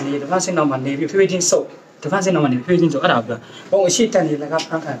င်းအောင်မှာနေပြီးဖြည်းဖြည်းချင်းစုပ်တဖန်စင်းအောင်မှာနေဖြည်းဖြည်းချင်းစုပ်အဲ့ဒါပြောဘုံအရှိတက်နေလည်းကဖ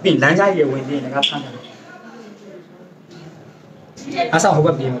မ်းခံပြီးလမ်းကြားရေဝင်ပြီးလည်းကဖမ်းခံအဆောက်ဟိုဘ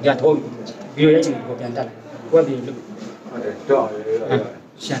က်ပြင်ပြန်ထိုးဗီဒီယိုရိုက်ချင်ကိုပြန်တက်လိုက်ဟိုဘက်ပြင်လို့ဟုတ်တယ်တော့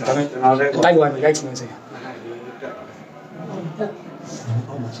ရှန်ဒါပေမဲ့တိုက်ဝိုင်းမှာရိုက်ချင်လို့ဆိုရင်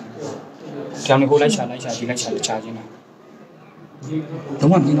ကြောင်နေကိုလိုက်ရှာဒီလိုက်ရှာတခြားချင်းတာလုံး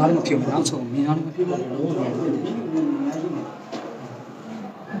ဝမြင်သွားလည်းမဖြစ်ဘူးနောက်ဆုံးမြင်သွားလည်းမဖြစ်ဘူး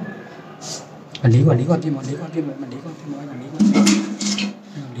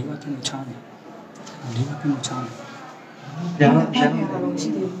လေးကပြင်းမချားတယ်လေးကပြင်းမချားတယ်ပြန်ရှိ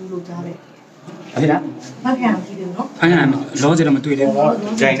တယ်လို့ကြားတယ်အဲ့ဒါမပြန်ကြည့်တယ်နော်အဲ့ဒါလောစရမတွေ့တယ်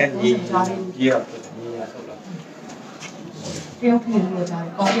ဂျိုင်းနဲ့ကြီးရတယောက်ဖြစ်လို့ကြားတ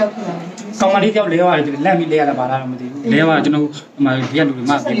ယ်ကောင်းတယောက်ဖြစ်လာတယ်ကောင်းမလေးတယောက်လဲရတယ်လက်ပြီးလဲရတာပါလားတော့မသိဘူးလဲရကျွန်တော်အမှဒီကလူတွေ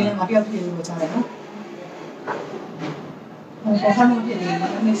မှပြတယ်တယောက်ဖြစ်လို့ကြားတယ်နော်ဟိုဘာမှမဖြစ်နေ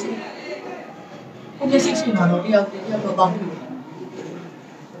ဘူးမရှိဘူးဘယ်ရှိမှာတော့တယောက်တော့ကောင်းပြီ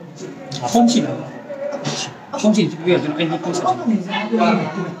ဖုန်းရှိလားဖုန်းရှိပြီးတော့ကျွန်တော်အဲ့ဒီပို့ဆက်တယ်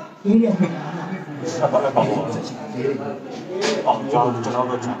ရေးရတယ်ဘာလဲပေါ့အော်ကျွန်တော်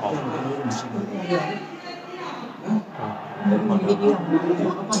တို့ချောင်းအောင်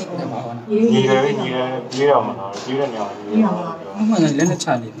ရေးရမှာလားရေးတဲ့နေရာရေးရမှာအမှန်လည်းလက်ချ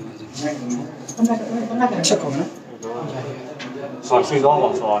နေပြီချက်ကောနော်ဆောစီတော့အော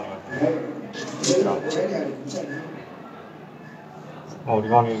င်ဆောနေဟိုဒီ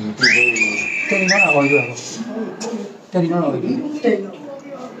ကောင်နေဒီလေးတယ်ဒီနော်အောင်ရရတယ်ဒီနော်အောင်ရတယ်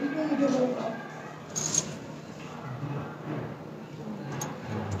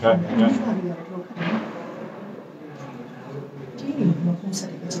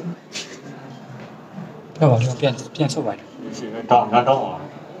ဟုတ်ပြန်ဆုပ်ပါတောင်းတော့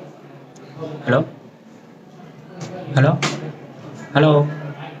ဟယ်လို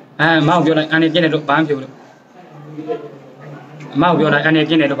မောင်ပြောလိုက်အနေပြင်းနေလို့ဘာမှမဖြစ်ဘူးလို့မောင်ပြောလိုက်အနေ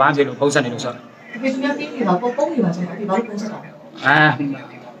ပြင်းနေလို့ဘာမှမဖြစ်လို့ဖုန်းဆက်နေလို့ဆိုတော့ဒီနေ့ပြင်းနေတာပုံနေပါစမ်းဒီဘာလို့ဖုန်းဆက်တာ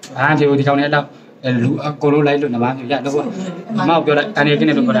ဘာမှမဖြစ်ဘူးဒီကောင်လေးတော့လူအကိုလိုလိုက်လို့နမပြရတော့မောင်ပြောလိုက်အနေပြင်း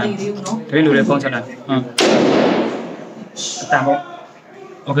နေလို့ပြောတာဒီလူတွေဖုန်းဆက်တာဟုတ်တန်ဖို့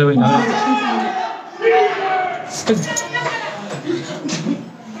โอเคဝေးနော်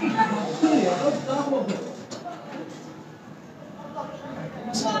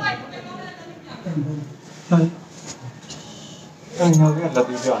အဲ့ငါကလက်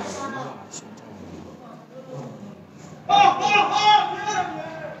ပြီးပြနေ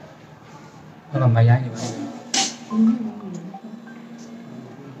အဲ့တော့မရိုင်းနေပါဘူး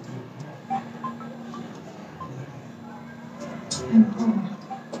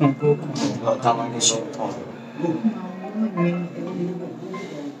တော့တာမန်လေးရှင်းတော့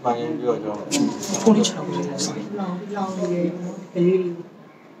ဘာရင်ပြောကြဖုန်းလေးချောင်းလို့လောင်းနေတယ်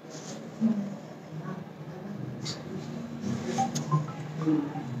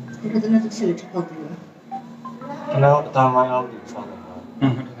ဒီကတော့တစ်ချက်ပေါ့တယ်။နောက်တာမန်အောင်ဒီဆောင်းတယ်။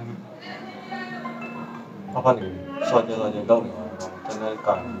ဘာနေဆောင်းကြတော့တော့နေတော့တနေ့က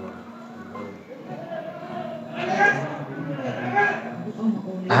န်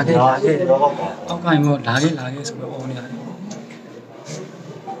လာခဲ့အောက်ကိုင်းမလာခဲ့ဆိုတော့အော်နေရတယ်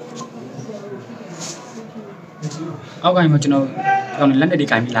အောက်ကိုင်းမကျွန်တော်လက်နဲ့ဒီ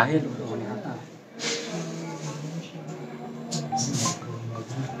ကိုင်းပြီးလာခဲ့လို့အော်နေတာ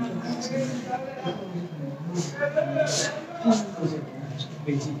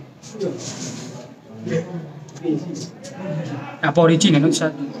ပေါ်ရီချင်းနော်ဆ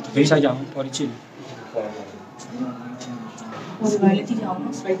က်ဘေးဆိုင်ကြအောင်ပေါ်ရီချင်းဟိုဒီမှာလက်ကြည့်အောင်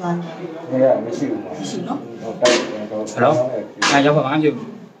နော်စပိုက်ပါနေတယ်မရှိဘူးမရှိနော်ဟယ်လိုရောက်ပါမပြော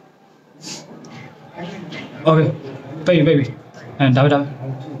โอเคပေးဒါ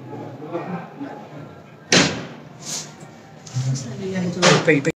ပေး